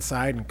left-hand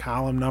side and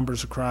column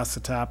numbers across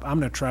the top. I'm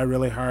going to try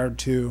really hard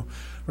to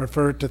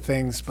refer to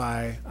things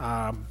by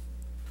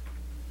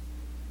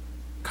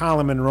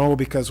column and row,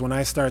 because when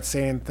I start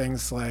saying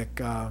things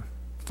like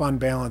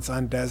fund balance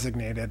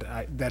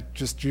undesignated, that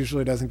just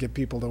usually doesn't get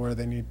people to where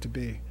they need to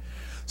be.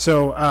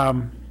 So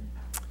I'm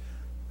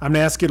going to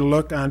ask you to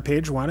look on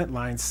page 1 at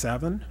line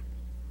 7.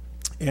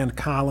 and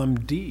column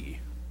D.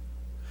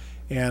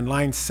 And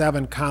line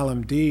 7,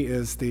 column D,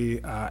 is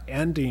the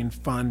ending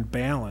fund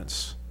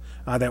balance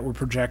that we're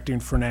projecting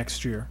for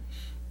next year.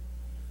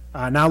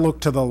 Now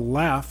look to the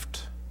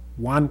left,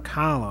 one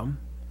column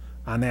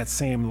on that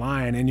same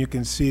line, and you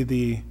can see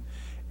the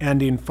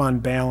ending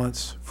fund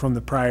balance from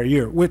the prior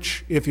year,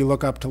 which, if you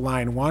look up to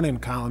line 1 in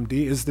column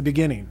D, is the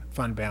beginning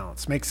fund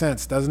balance. Makes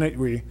sense, doesn't it?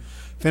 We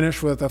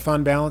finish with a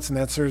fund balance, and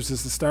that serves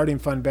as the starting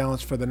fund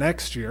balance for the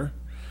next year.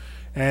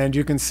 And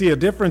you can see a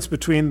difference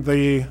between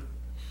the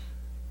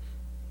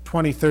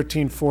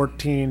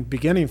 2013-14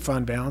 beginning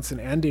fund balance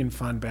and ending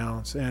fund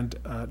balance. And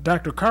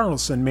Dr.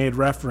 Carlson made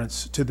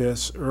reference to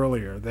this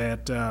earlier,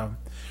 that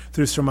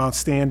through some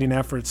outstanding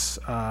efforts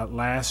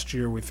last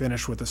year, we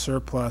finished with a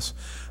surplus.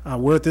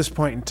 We're at this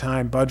point in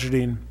time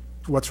budgeting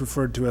what's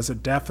referred to as a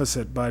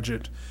deficit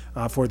budget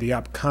for the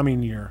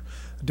upcoming year,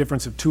 a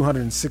difference of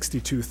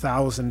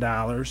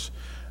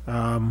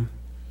 $262,000,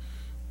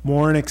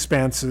 more in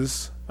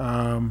expenses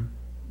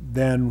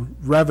than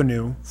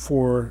revenue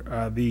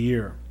for the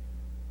year.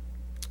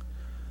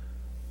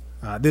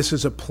 This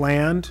is a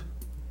planned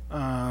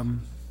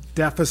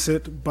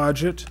deficit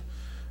budget.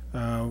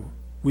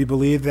 We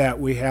believe that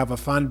we have a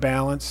fund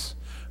balance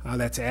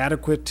that's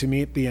adequate to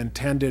meet the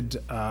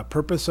intended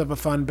purpose of a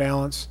fund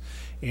balance,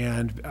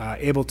 and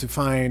able to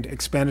find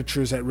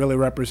expenditures that really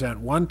represent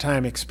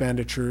one-time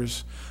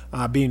expenditures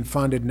being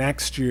funded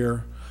next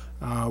year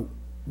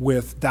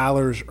with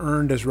dollars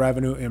earned as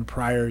revenue in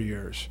prior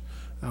years.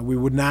 We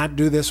would not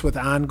do this with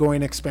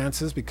ongoing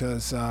expenses,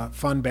 because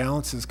fund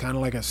balance is kind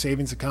of like a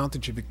savings account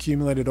that you've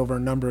accumulated over a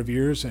number of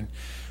years, and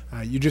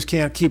you just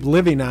can't keep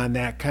living on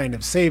that kind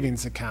of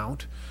savings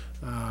account.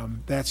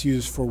 That's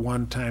used for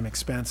one-time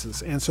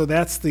expenses. And so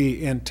that's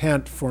the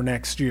intent for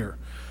next year.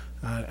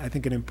 I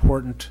think an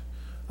important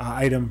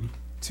item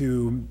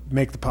to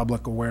make the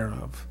public aware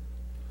of.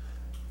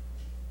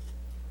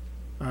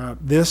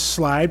 This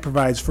slide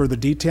provides further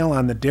detail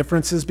on the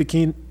differences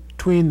between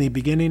the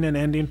beginning and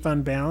ending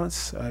fund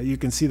balance. You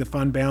can see the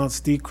fund balance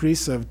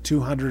decrease of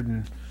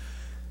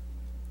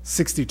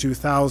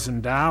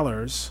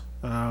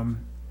 $262,000.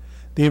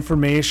 The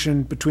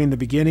information between the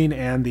beginning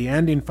and the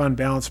ending fund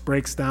balance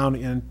breaks down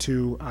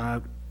into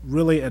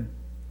really an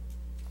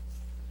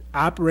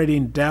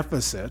operating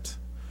budget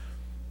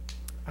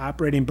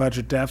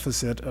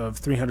deficit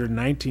of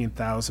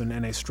 $319,000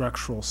 and a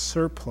structural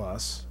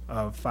surplus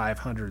of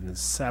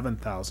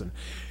 $507,000.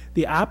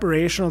 The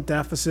operational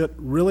deficit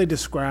really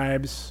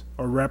describes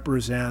or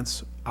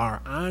represents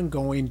our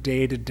ongoing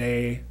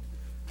day-to-day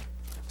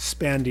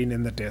spending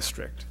in the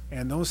district.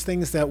 And those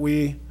things that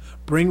we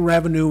bring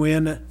revenue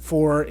in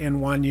for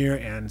in one year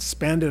and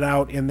spend it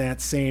out in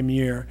that same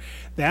year,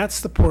 that's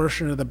the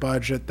portion of the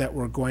budget that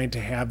we're going to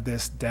have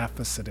this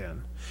deficit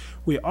in.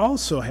 We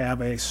also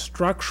have a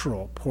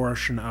structural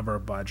portion of our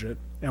budget,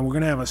 and we're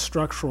going to have a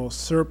structural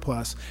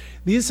surplus.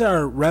 These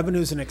are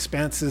revenues and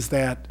expenses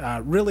that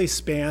really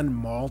span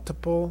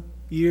multiple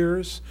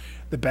years.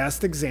 The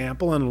best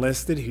example, and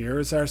listed here,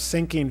 is our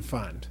sinking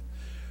fund.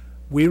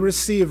 We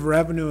receive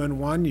revenue in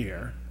one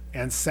year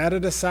and set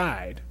it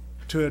aside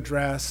to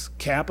address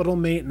capital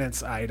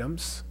maintenance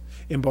items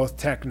in both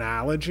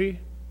technology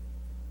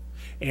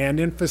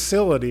and in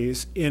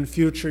facilities in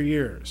future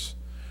years.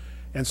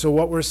 And so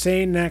what we're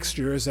saying next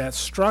year is that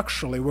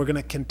structurally we're going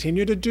to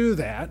continue to do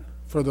that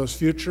for those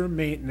future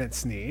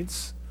maintenance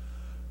needs.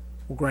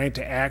 We're going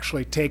to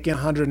actually take in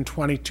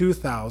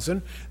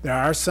 $122,000. There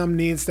are some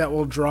needs that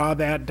will draw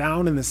that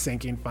down in the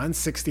sinking fund,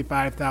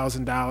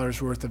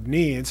 $65,000 worth of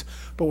needs,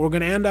 but we're going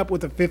to end up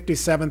with a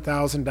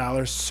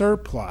 $57,000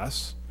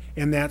 surplus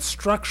in that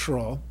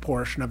structural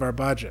portion of our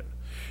budget.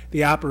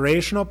 The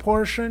operational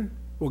portion,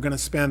 we're going to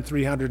spend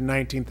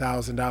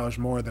 $319,000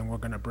 more than we're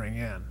going to bring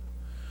in.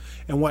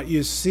 And what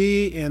you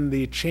see in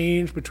the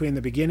change between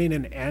the beginning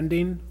and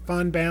ending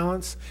fund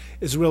balance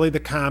is really the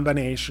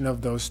combination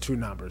of those two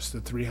numbers,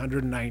 the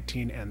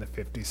 $319,000 and the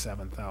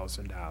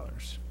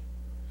 $57,000.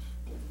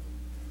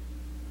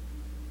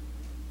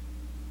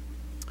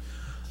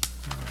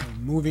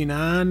 Moving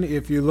on,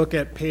 if you look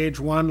at page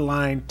 1,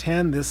 line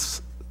 10,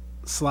 this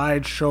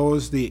slide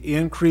shows the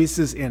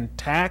increases in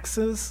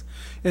taxes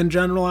in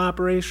general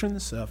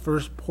operations.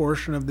 First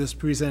portion of this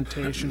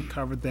presentation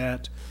covered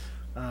that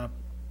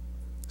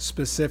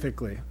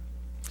specifically.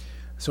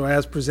 So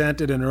as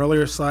presented in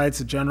earlier slides,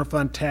 the general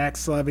fund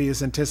tax levy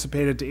is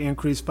anticipated to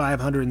increase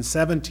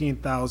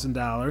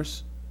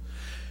 $517,000.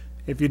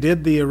 If you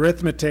did the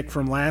arithmetic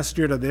from last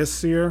year to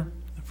this year,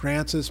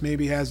 Francis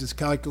maybe has his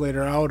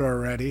calculator out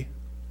already.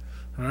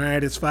 All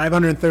right, it's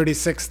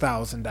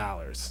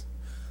 $536,000.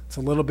 It's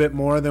a little bit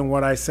more than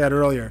what I said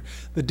earlier.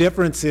 The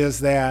difference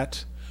is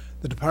that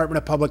the Department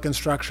of Public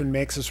Instruction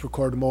makes us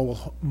record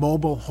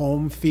mobile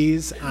home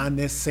fees on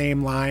this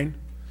same line,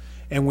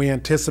 and we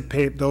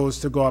anticipate those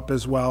to go up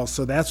as well.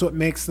 So that's what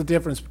makes the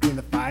difference between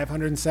the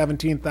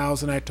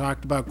 $517,000 I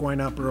talked about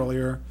going up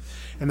earlier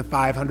and the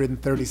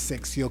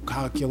 $536,000 you'll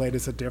calculate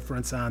as a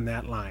difference on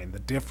that line, the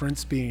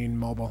difference being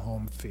mobile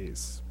home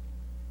fees.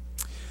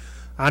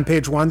 On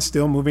page 1,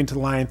 still moving to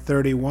line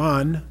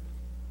 31,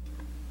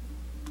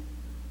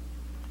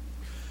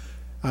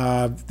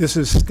 This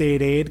is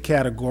state aid,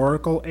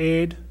 categorical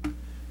aid.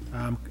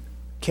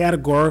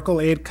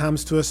 Categorical aid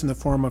comes to us in the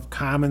form of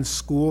common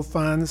school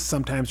funds,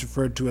 sometimes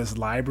referred to as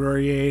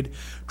library aid,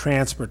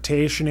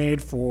 transportation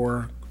aid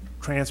for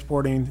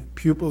transporting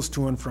pupils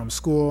to and from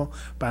school,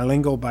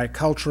 bilingual,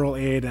 bicultural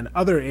aid, and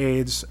other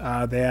aids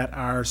that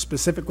are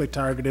specifically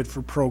targeted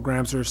for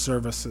programs or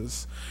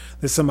services.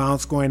 This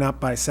amount's going up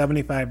by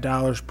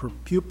 $75 per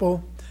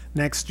pupil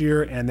next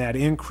year, and that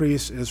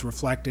increase is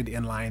reflected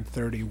in line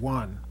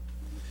 31.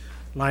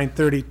 Line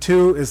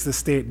 32 is the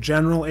state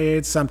general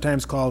aid,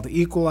 sometimes called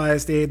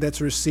equalized aid,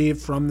 that's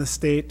received from the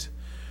state.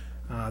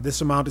 This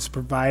amount is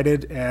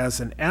provided as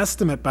an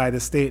estimate by the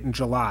state in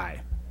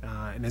July,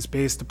 and is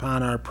based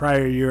upon our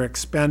prior year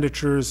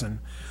expenditures and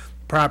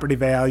property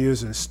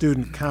values and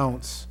student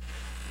counts.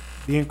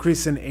 The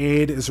increase in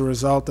aid is a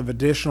result of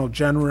additional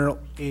general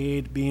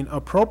aid being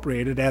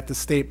appropriated at the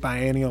state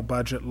biennial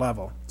budget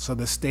level. So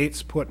the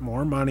states put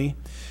more money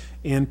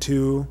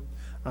into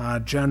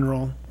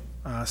general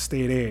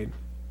state aid.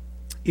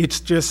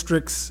 Each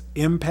district's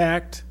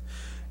impact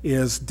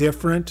is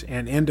different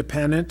and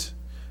independent.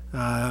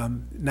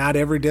 Not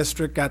every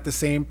district got the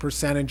same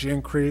percentage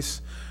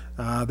increase.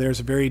 There's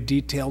a very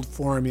detailed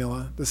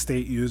formula the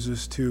state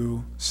uses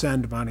to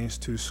send monies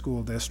to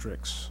school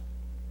districts.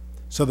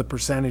 So the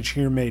percentage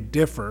here may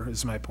differ,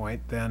 is my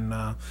point, than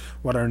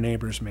what our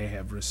neighbors may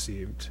have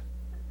received.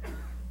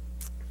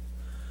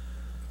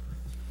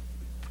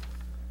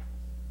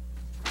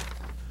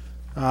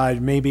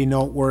 It may be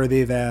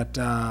noteworthy that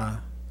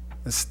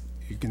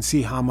you can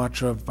see how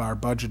much of our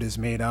budget is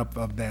made up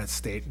of that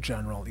state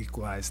general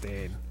equalized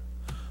aid.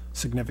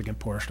 Significant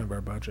portion of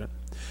our budget.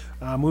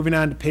 Moving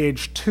on to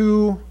page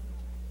 2,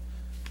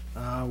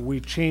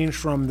 we changed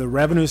from the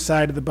revenue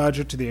side of the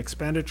budget to the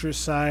expenditure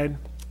side.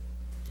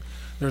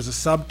 There's a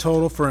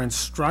subtotal for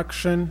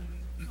instruction,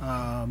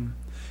 an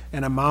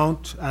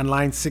amount on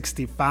line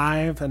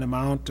 65, an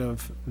amount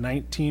of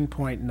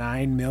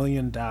 $19.9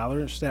 million.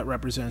 That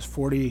represents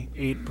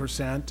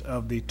 48%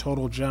 of the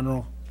total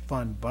general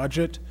fund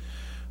budget,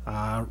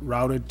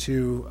 routed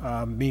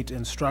to meet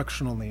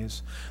instructional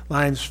needs.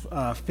 Lines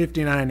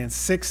 59 and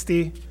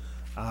 60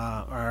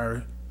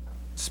 are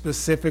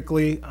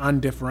specifically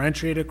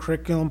undifferentiated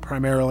curriculum,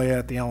 primarily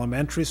at the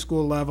elementary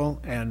school level,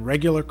 and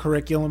regular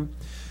curriculum,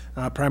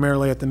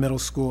 primarily at the middle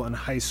school and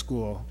high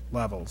school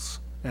levels.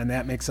 And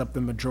that makes up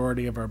the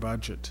majority of our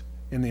budget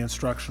in the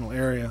instructional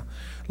area.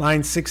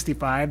 Line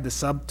 65, the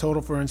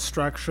subtotal for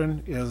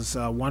instruction, is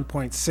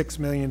 $1.6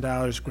 million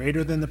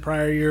greater than the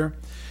prior year.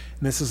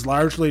 And this is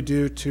largely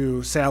due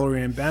to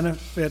salary and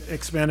benefit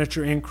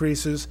expenditure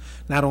increases,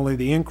 not only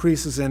the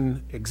increases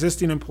in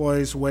existing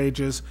employees'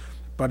 wages,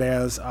 but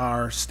as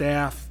our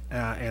staff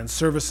and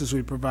services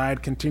we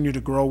provide continue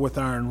to grow with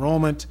our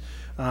enrollment,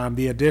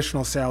 the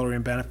additional salary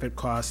and benefit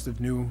cost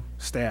of new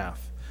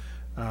staff.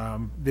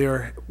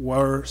 There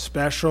were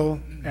special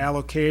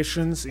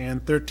allocations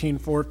in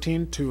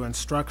 13-14 to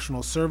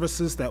instructional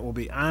services that will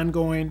be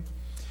ongoing,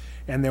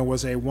 and there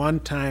was a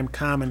one-time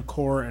Common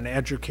Core and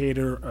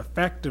Educator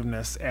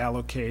Effectiveness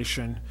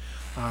allocation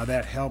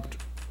that helped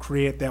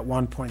create that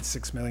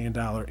 $1.6 million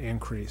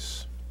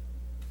increase.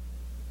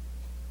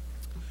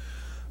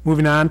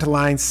 Moving on to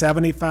line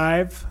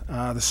 75,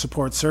 the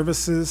support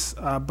services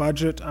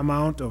budget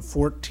amount of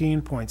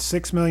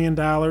 $14.6 million.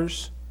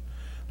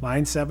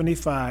 Line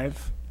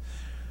 75,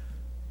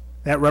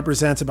 that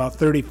represents about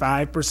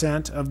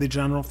 35% of the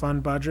general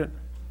fund budget.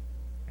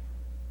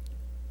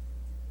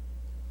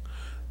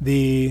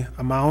 The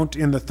amount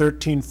in the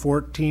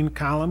 13-14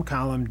 column,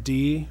 column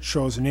D,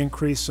 shows an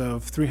increase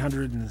of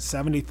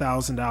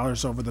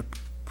 $370,000 over the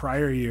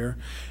prior year.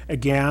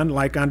 Again,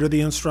 like under the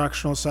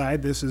instructional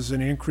side, this is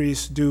an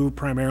increase due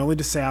primarily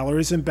to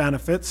salaries and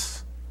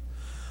benefits.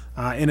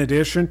 In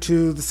addition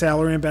to the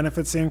salary and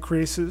benefits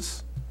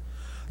increases,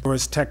 there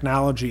was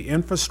technology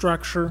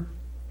infrastructure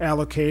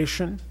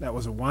allocation. That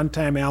was a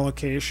one-time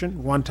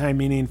allocation, one-time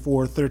meaning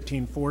for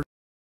 13-14.